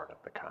as part of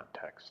the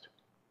context.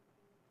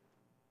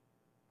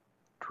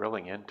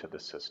 Drilling into the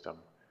system,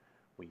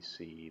 we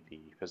see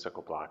the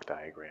physical block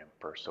diagram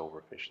for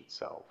silverfish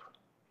itself,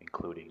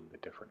 including the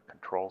different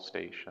control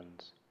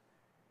stations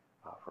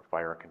for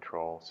fire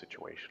control,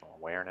 situational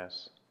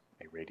awareness,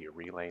 a radio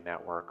relay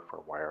network for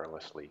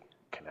wirelessly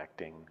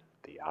connecting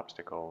the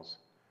obstacles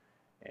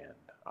and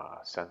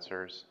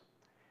sensors,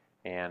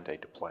 and a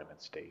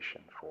deployment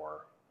station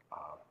for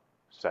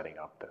setting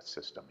up the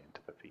system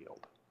into the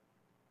field.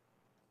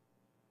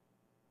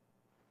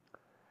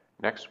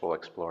 Next, we'll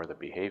explore the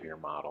behavior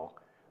model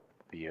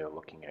via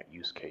looking at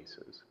use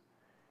cases.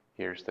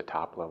 Here's the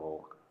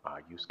top-level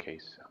use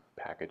case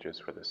packages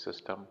for the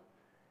system,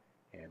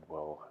 and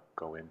we'll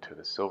go into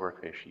the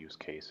silverfish use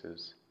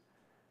cases.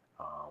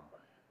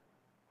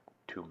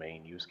 Two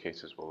main use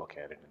cases we'll look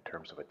at it in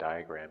terms of a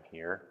diagram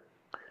here.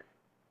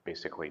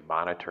 Basically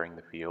monitoring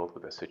the field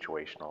with a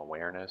situational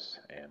awareness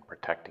and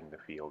protecting the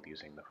field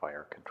using the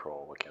fire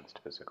control against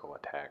physical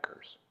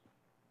attackers.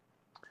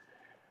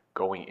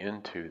 Going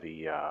into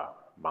the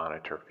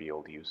monitor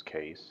field use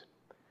case,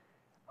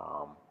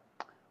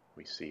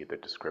 we see the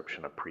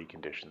description of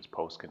preconditions,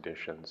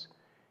 postconditions,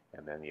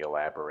 and then the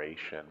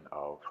elaboration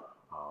of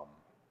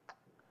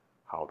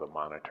how the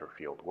monitor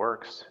field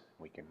works.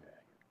 We can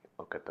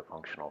look at the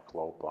functional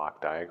flow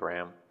block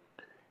diagram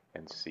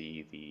and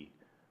see the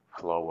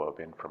flow of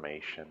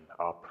information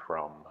up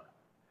from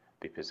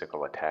the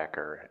physical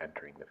attacker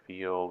entering the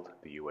field,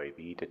 the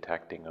UAV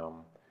detecting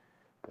them,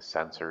 the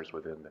sensors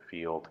within the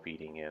field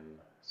feeding in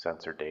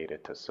sensor data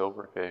to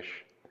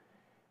silverfish,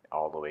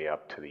 all the way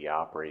up to the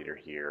operator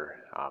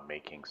here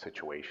making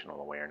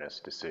situational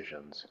awareness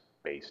decisions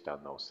based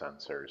on those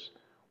sensors,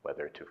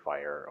 whether to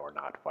fire or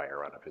not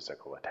fire on a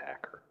physical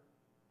attacker.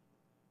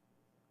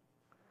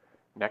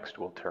 Next,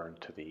 we'll turn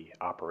to the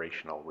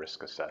operational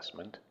risk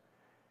assessment.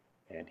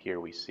 And here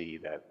we see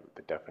that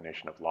the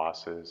definition of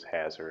losses,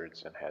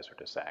 hazards, and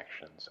hazardous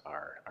actions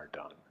are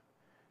done.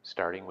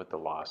 Starting with the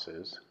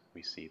losses,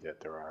 we see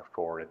that there are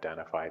 4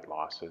 identified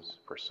losses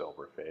for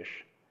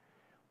silverfish.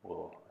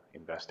 We'll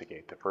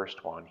investigate the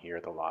first one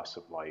here, the loss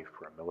of life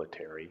for a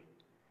military.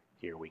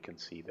 Here we can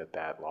see that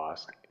that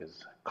loss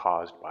is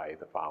caused by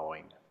the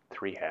following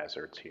 3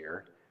 hazards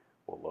here.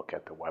 We'll look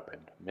at the weapon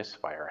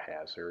misfire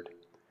hazard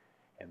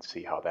and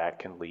see how that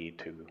can lead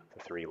to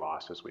the 3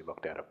 losses we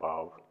looked at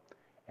above,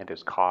 and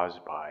is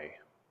caused by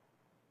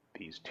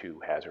these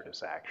 2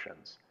 hazardous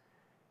actions.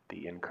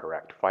 The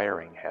incorrect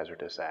firing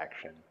hazardous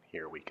action,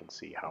 here we can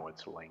see how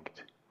it's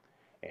linked,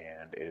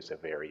 and it is a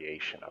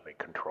variation of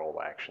a control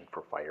action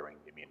for firing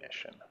the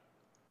munition.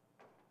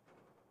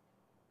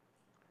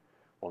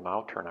 We'll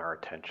now turn our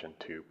attention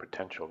to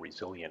potential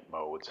resilient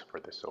modes for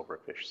the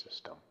silverfish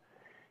system.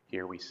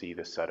 Here we see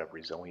the set of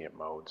resilient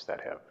modes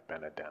that have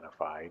been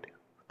identified.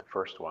 The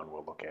first one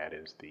we'll look at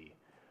is the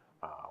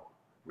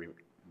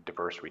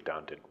diverse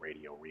redundant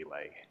radio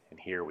relay, and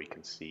here we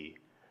can see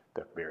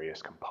the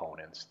various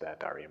components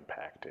that are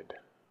impacted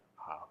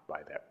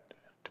by that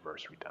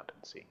diverse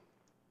redundancy.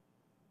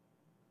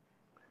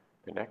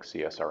 The next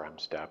CSRM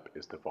step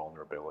is the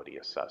vulnerability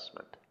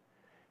assessment.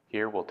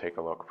 Here we'll take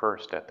a look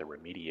first at the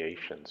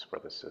remediations for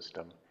the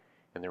system,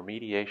 and the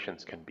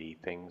remediations can be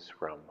things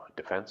from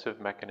defensive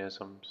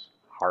mechanisms,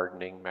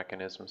 hardening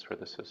mechanisms for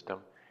the system,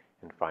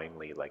 and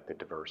finally like the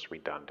diverse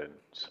redundant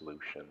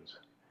solutions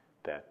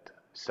that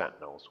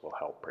Sentinels will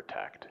help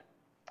protect.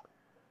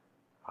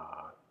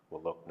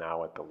 We'll look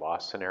now at the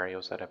loss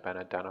scenarios that have been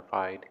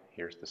identified.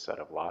 Here's the set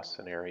of loss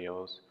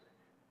scenarios.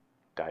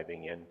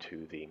 Diving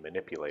into the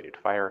manipulated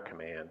fire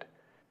command,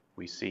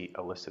 we see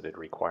elicited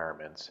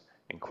requirements,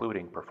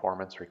 including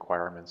performance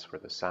requirements for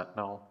the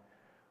Sentinel,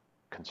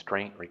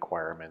 constraint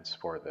requirements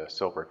for the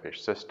silverfish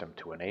system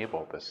to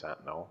enable the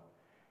Sentinel,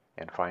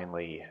 and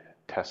finally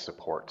test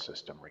support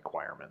system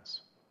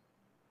requirements.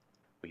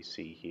 We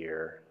see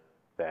here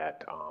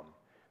that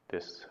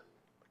this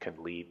can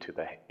lead to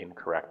the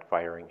incorrect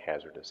firing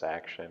hazardous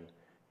action.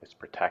 It's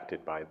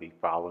protected by the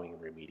following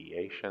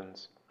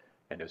remediations,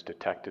 and is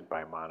detected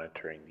by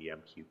monitoring the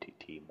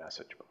MQTT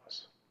message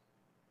bus.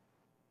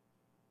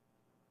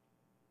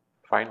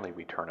 Finally,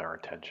 we turn our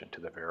attention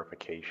to the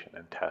verification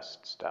and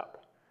test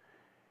step.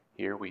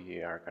 Here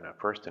we are going to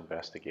first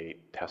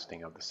investigate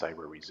testing of the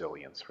cyber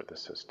resilience for the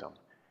system.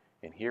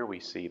 And here we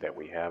see that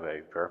we have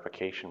a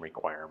verification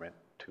requirement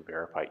to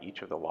verify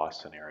each of the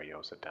loss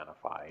scenarios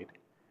identified.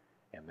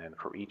 And then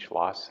for each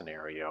loss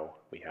scenario,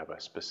 we have a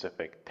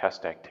specific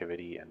test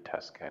activity and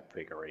test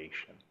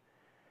configuration.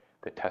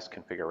 The test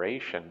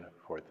configuration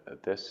for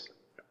this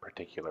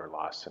particular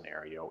loss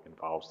scenario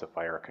involves the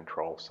fire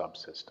control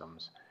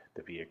subsystems,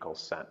 the vehicle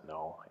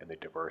sentinel, and the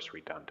diverse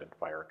redundant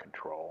fire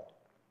control.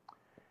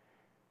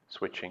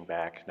 Switching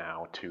back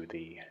now to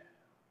the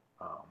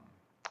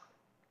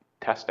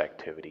test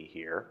activity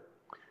here,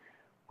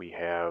 we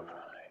have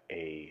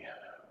a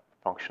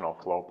functional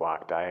flow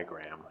block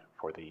diagram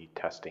for the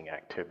testing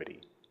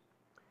activity.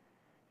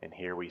 And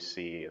here we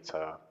see it's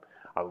a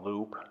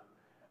loop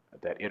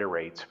that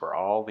iterates for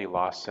all the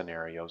loss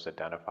scenarios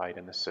identified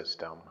in the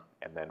system,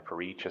 and then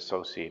for each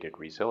associated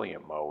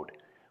resilient mode,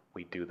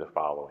 we do the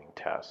following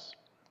tests.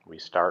 We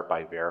start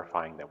by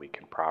verifying that we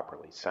can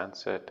properly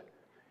sense it,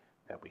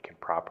 that we can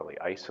properly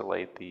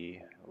isolate the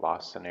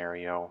loss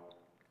scenario.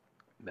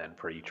 Then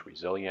for each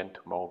resilient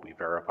mode, we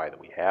verify that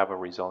we have a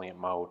resilient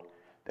mode,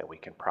 that we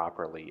can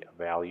properly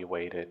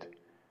evaluate it,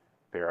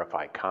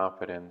 verify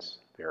confidence,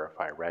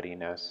 verify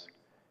readiness,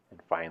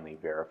 and finally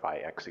verify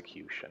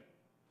execution.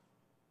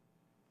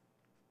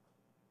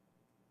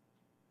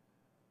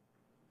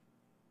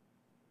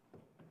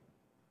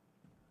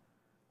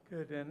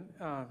 Good,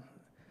 and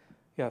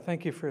yeah,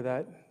 thank you for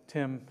that,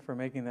 Tim, for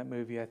making that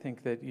movie. I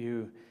think that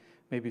you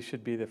maybe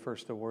should be the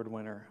first award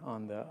winner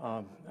on the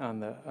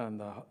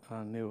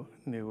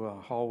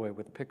new hallway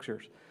with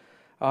pictures.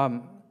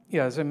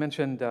 Yeah, as I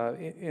mentioned,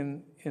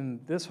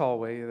 in this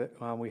hallway,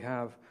 we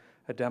have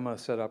a demo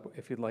set up.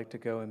 If you'd like to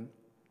go and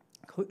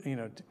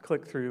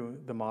click through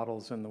the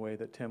models in the way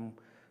that Tim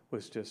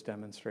was just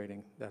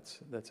demonstrating,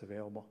 that's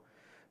available.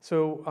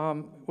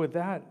 So with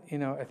that,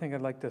 I think I'd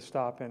like to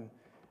stop and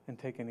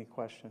take any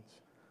questions.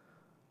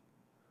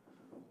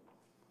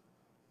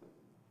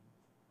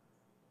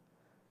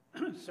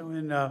 So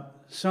in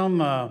some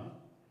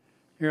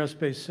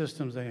aerospace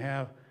systems, they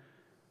have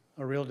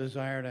a real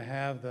desire to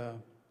have the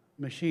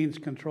machines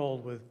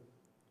controlled with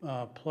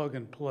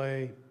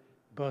plug-and-play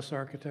bus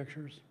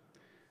architectures,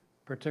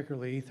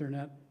 particularly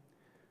Ethernet.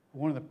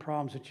 One of the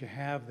problems that you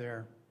have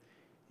there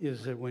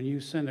is that when you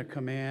send a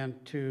command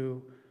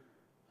to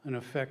an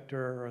effector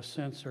or a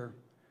sensor,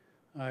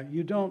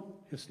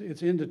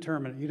 it's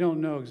indeterminate. You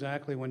don't know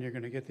exactly when you're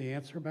going to get the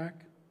answer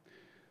back.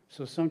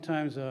 So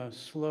sometimes a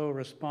slow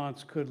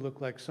response could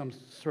look like some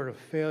sort of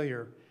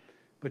failure,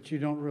 but you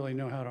don't really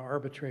know how to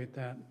arbitrate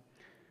that.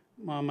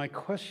 My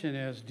question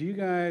is, do you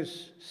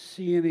guys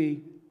see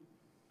any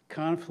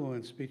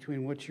confluence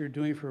between what you're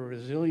doing for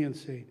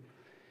resiliency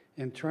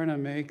and trying to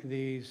make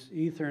these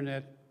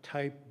Ethernet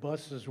type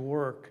buses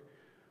work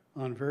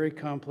on very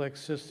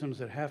complex systems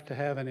that have to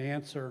have an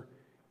answer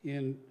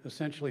in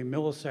essentially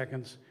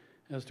milliseconds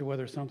as to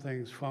whether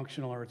something's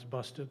functional or it's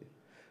busted?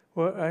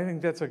 Well, I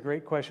think that's a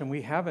great question.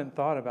 We haven't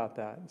thought about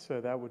that,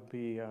 so that would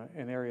be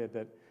an area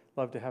that I'd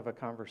love to have a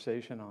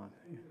conversation on.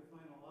 You could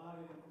find a lot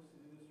of interest in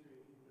industry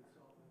if you could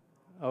solve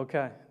that problem.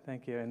 Okay,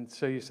 thank you. And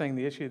so you're saying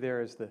the issue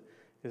there is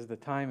the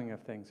timing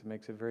of things. It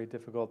makes it very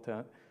difficult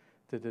to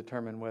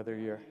determine whether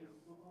you're...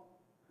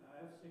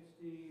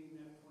 F-16,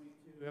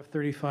 F-22,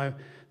 F-35,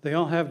 they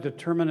all have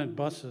determinate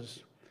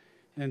buses.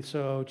 And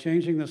so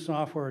changing the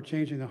software or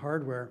changing the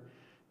hardware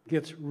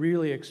gets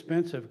really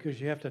expensive because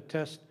you have to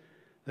test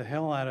the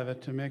hell out of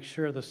it to make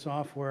sure the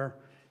software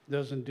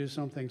doesn't do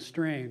something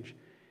strange.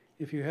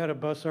 If you had a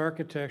bus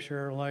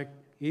architecture like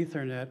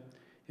Ethernet,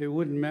 it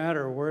wouldn't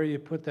matter where you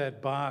put that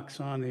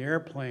box on the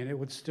airplane, it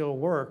would still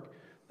work.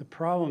 The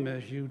problem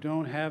is you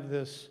don't have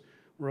this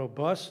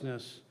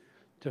robustness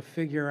to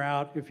figure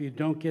out, if you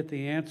don't get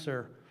the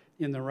answer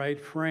in the right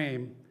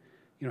frame,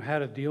 how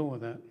to deal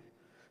with it.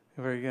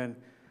 Very good.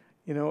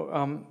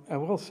 I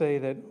will say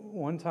that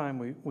one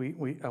time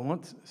I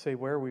won't say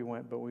where we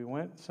went, but we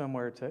went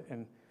somewhere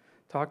and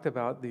talked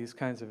about these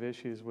kinds of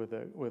issues with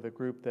a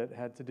group that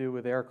had to do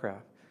with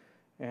aircraft.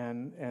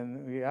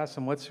 And we asked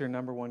them, what's your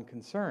number one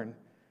concern?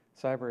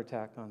 Cyber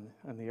attack on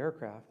the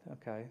aircraft.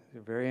 Okay,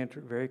 they're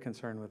very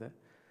concerned with it.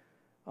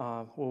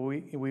 Well,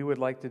 we would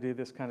like to do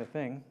this kind of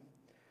thing.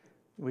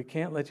 We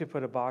can't let you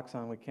put a box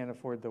on. We can't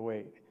afford the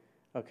weight.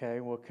 Okay,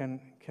 well, can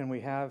we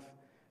have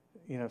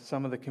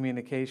some of the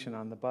communication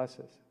on the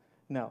buses?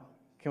 No.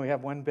 Can we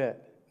have 1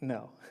 bit?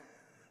 No.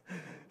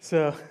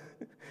 So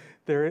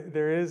there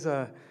is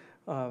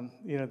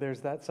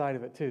there's that side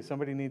of it too.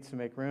 Somebody needs to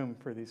make room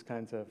for these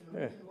kinds of... The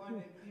reason why they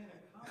can't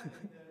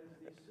accommodate that is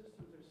these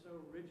systems are so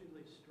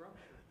rigidly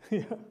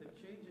structured that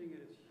changing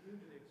it is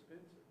hugely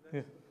expensive.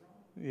 That's the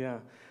problem. Yeah,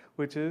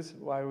 which is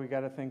why we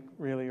got to think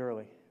really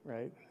early,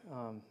 right?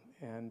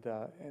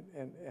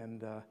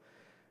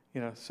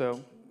 So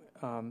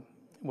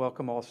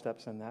welcome all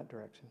steps in that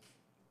direction.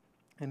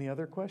 Any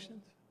other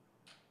questions?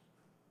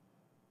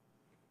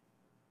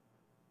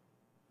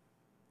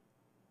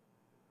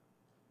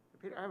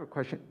 Peter, I have a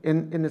question.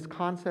 In this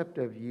concept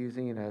of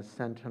using a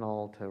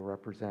sentinel to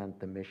represent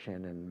the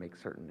mission and make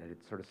certain that it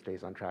sort of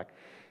stays on track,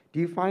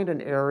 do you find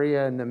an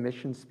area in the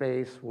mission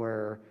space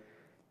where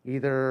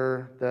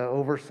either the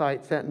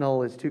oversight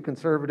sentinel is too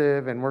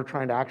conservative and we're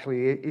trying to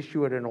actually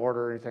issue it in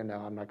order and say, no,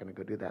 I'm not going to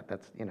go do that.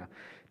 That's,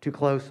 too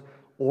close,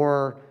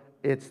 or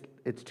it's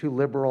too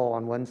liberal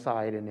on one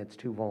side and it's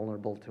too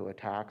vulnerable to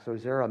attack. So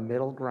is there a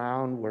middle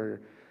ground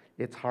where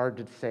it's hard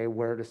to say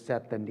where to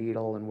set the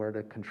needle and where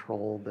to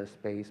control the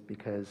space,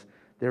 because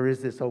there is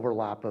this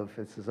overlap of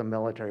this is a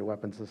military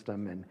weapon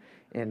system,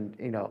 and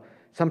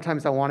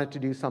sometimes I want it to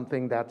do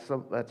something that's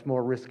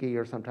more risky,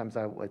 or sometimes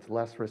it's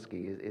less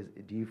risky.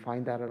 Do you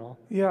find that at all?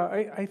 Yeah,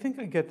 I think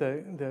I get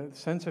the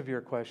sense of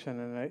your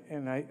question,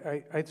 and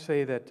I'd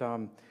say that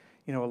a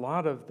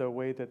lot of the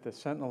way that the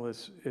Sentinel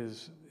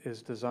is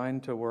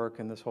designed to work,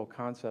 and this whole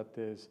concept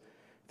is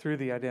through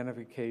the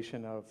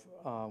identification of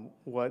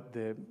what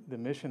the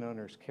mission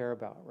owners care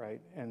about,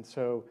 right? And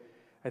so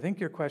I think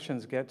your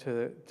questions get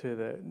to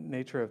the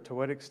nature of to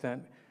what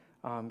extent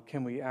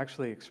can we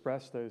actually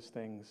express those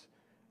things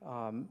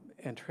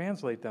and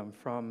translate them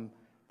from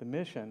the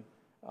mission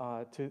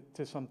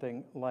to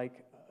something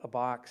like a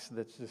box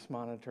that's just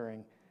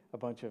monitoring a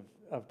bunch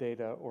of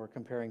data or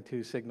comparing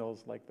two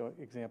signals like the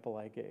example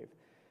I gave.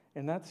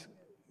 And that's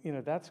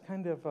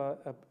kind of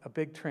a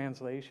big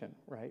translation,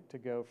 right? To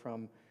go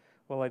from,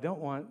 well, I don't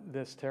want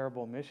this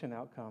terrible mission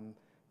outcome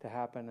to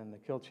happen and the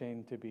kill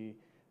chain to be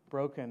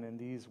broken in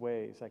these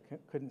ways. I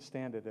couldn't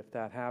stand it if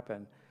that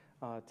happened.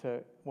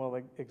 Well,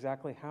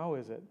 exactly how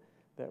is it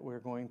that we're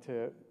going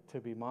to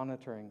be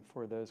monitoring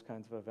for those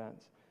kinds of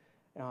events?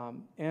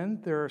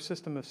 And there are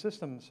system of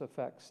systems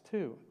effects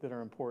too that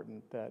are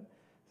important. That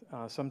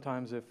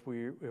sometimes if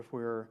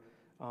we're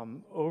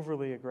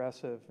overly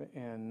aggressive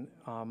in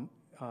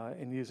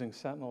using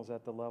sentinels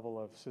at the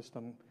level of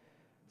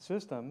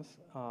systems,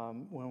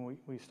 when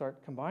we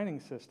start combining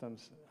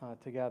systems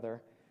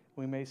together,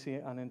 we may see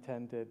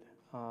unintended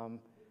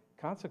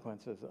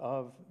consequences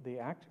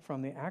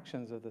from the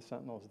actions of the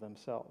sentinels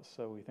themselves.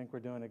 So we think we're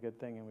doing a good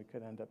thing, and we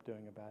could end up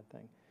doing a bad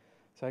thing.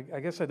 So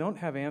I guess I don't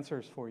have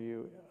answers for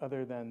you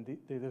other than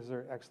those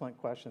are excellent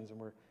questions,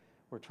 and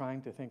we're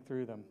trying to think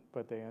through them,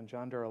 but they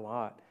engender a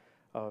lot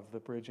of the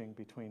bridging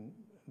between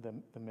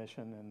the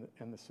mission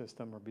and the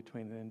system, or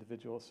between the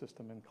individual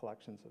system and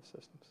collections of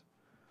systems.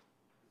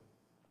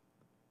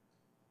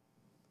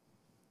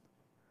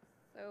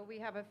 So we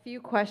have a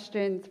few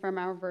questions from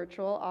our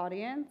virtual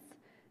audience.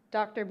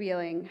 Dr.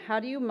 Beling, how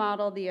do you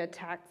model the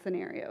attack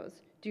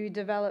scenarios? Do you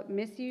develop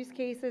misuse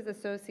cases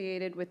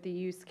associated with the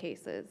use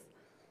cases?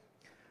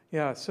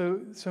 Yeah,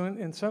 so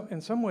in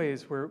some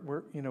ways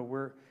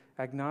we're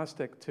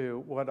agnostic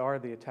to what are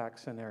the attack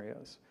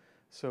scenarios.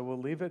 So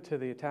we'll leave it to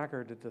the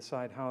attacker to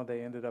decide how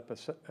they ended up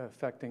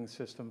affecting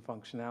system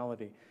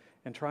functionality,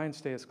 and try and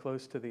stay as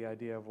close to the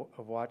idea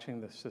of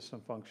watching the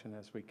system function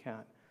as we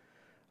can.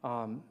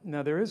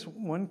 Now there is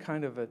one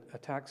kind of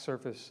attack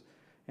surface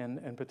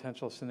and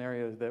potential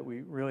scenario that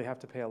we really have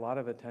to pay a lot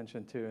of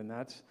attention to, and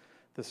that's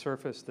the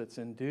surface that's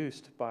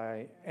induced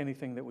by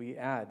anything that we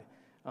add,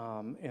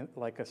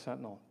 like a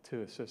sentinel,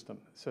 to a system.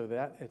 So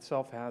that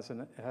itself has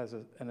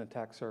an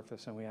attack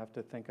surface, and we have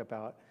to think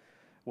about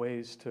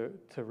ways to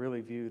really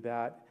view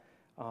that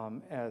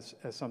as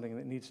something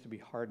that needs to be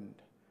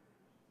hardened.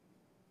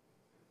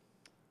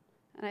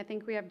 And I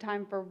think we have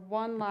time for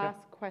one last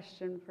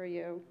question for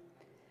you.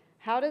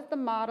 How does the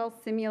model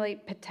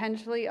simulate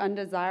potentially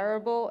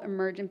undesirable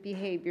emergent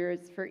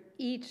behaviors for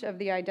each of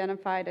the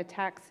identified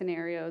attack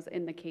scenarios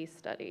in the case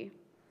study?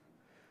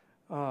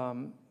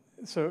 So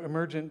So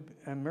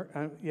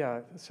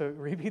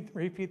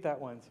repeat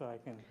that one so I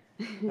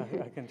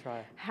can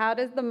try. How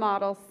does the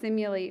model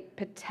simulate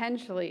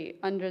potentially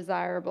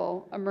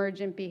undesirable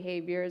emergent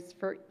behaviors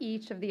for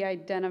each of the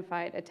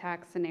identified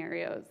attack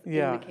scenarios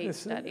in the case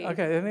study?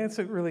 Okay, and that's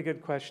a really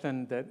good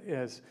question. That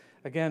is,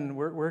 again,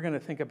 we're going to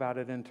think about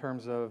it in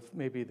terms of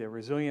maybe the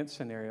resilience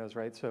scenarios,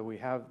 right? So we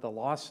have the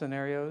loss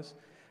scenarios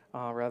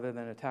rather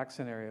than attack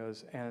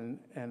scenarios, and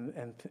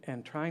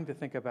trying to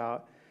think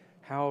about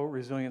how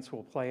resilience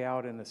will play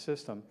out in the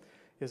system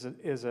is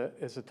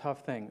a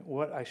tough thing.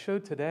 What I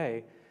showed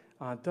today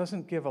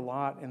doesn't give a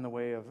lot in the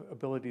way of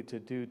ability to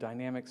do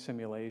dynamic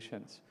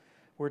simulations.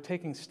 We're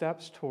taking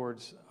steps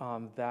towards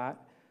that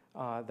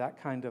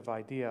kind of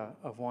idea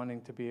of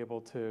wanting to be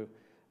able to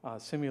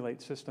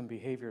simulate system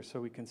behavior, so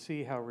we can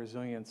see how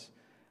resilience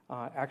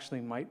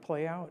actually might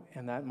play out,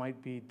 and that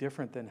might be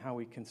different than how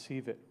we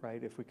conceive it,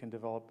 right, if we can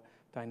develop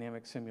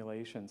dynamic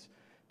simulations.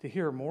 To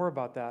hear more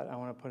about that, I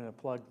want to put in a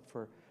plug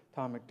for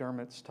Tom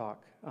McDermott's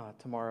talk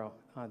tomorrow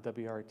on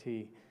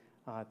WRT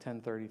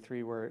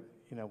 1033, where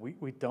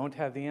we don't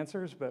have the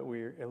answers, but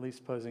we're at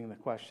least posing the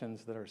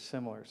questions that are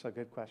similar. So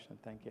good question.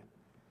 Thank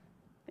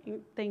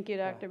you. Thank you,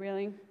 Dr.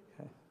 Beling.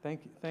 Okay.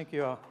 Thank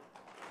you all.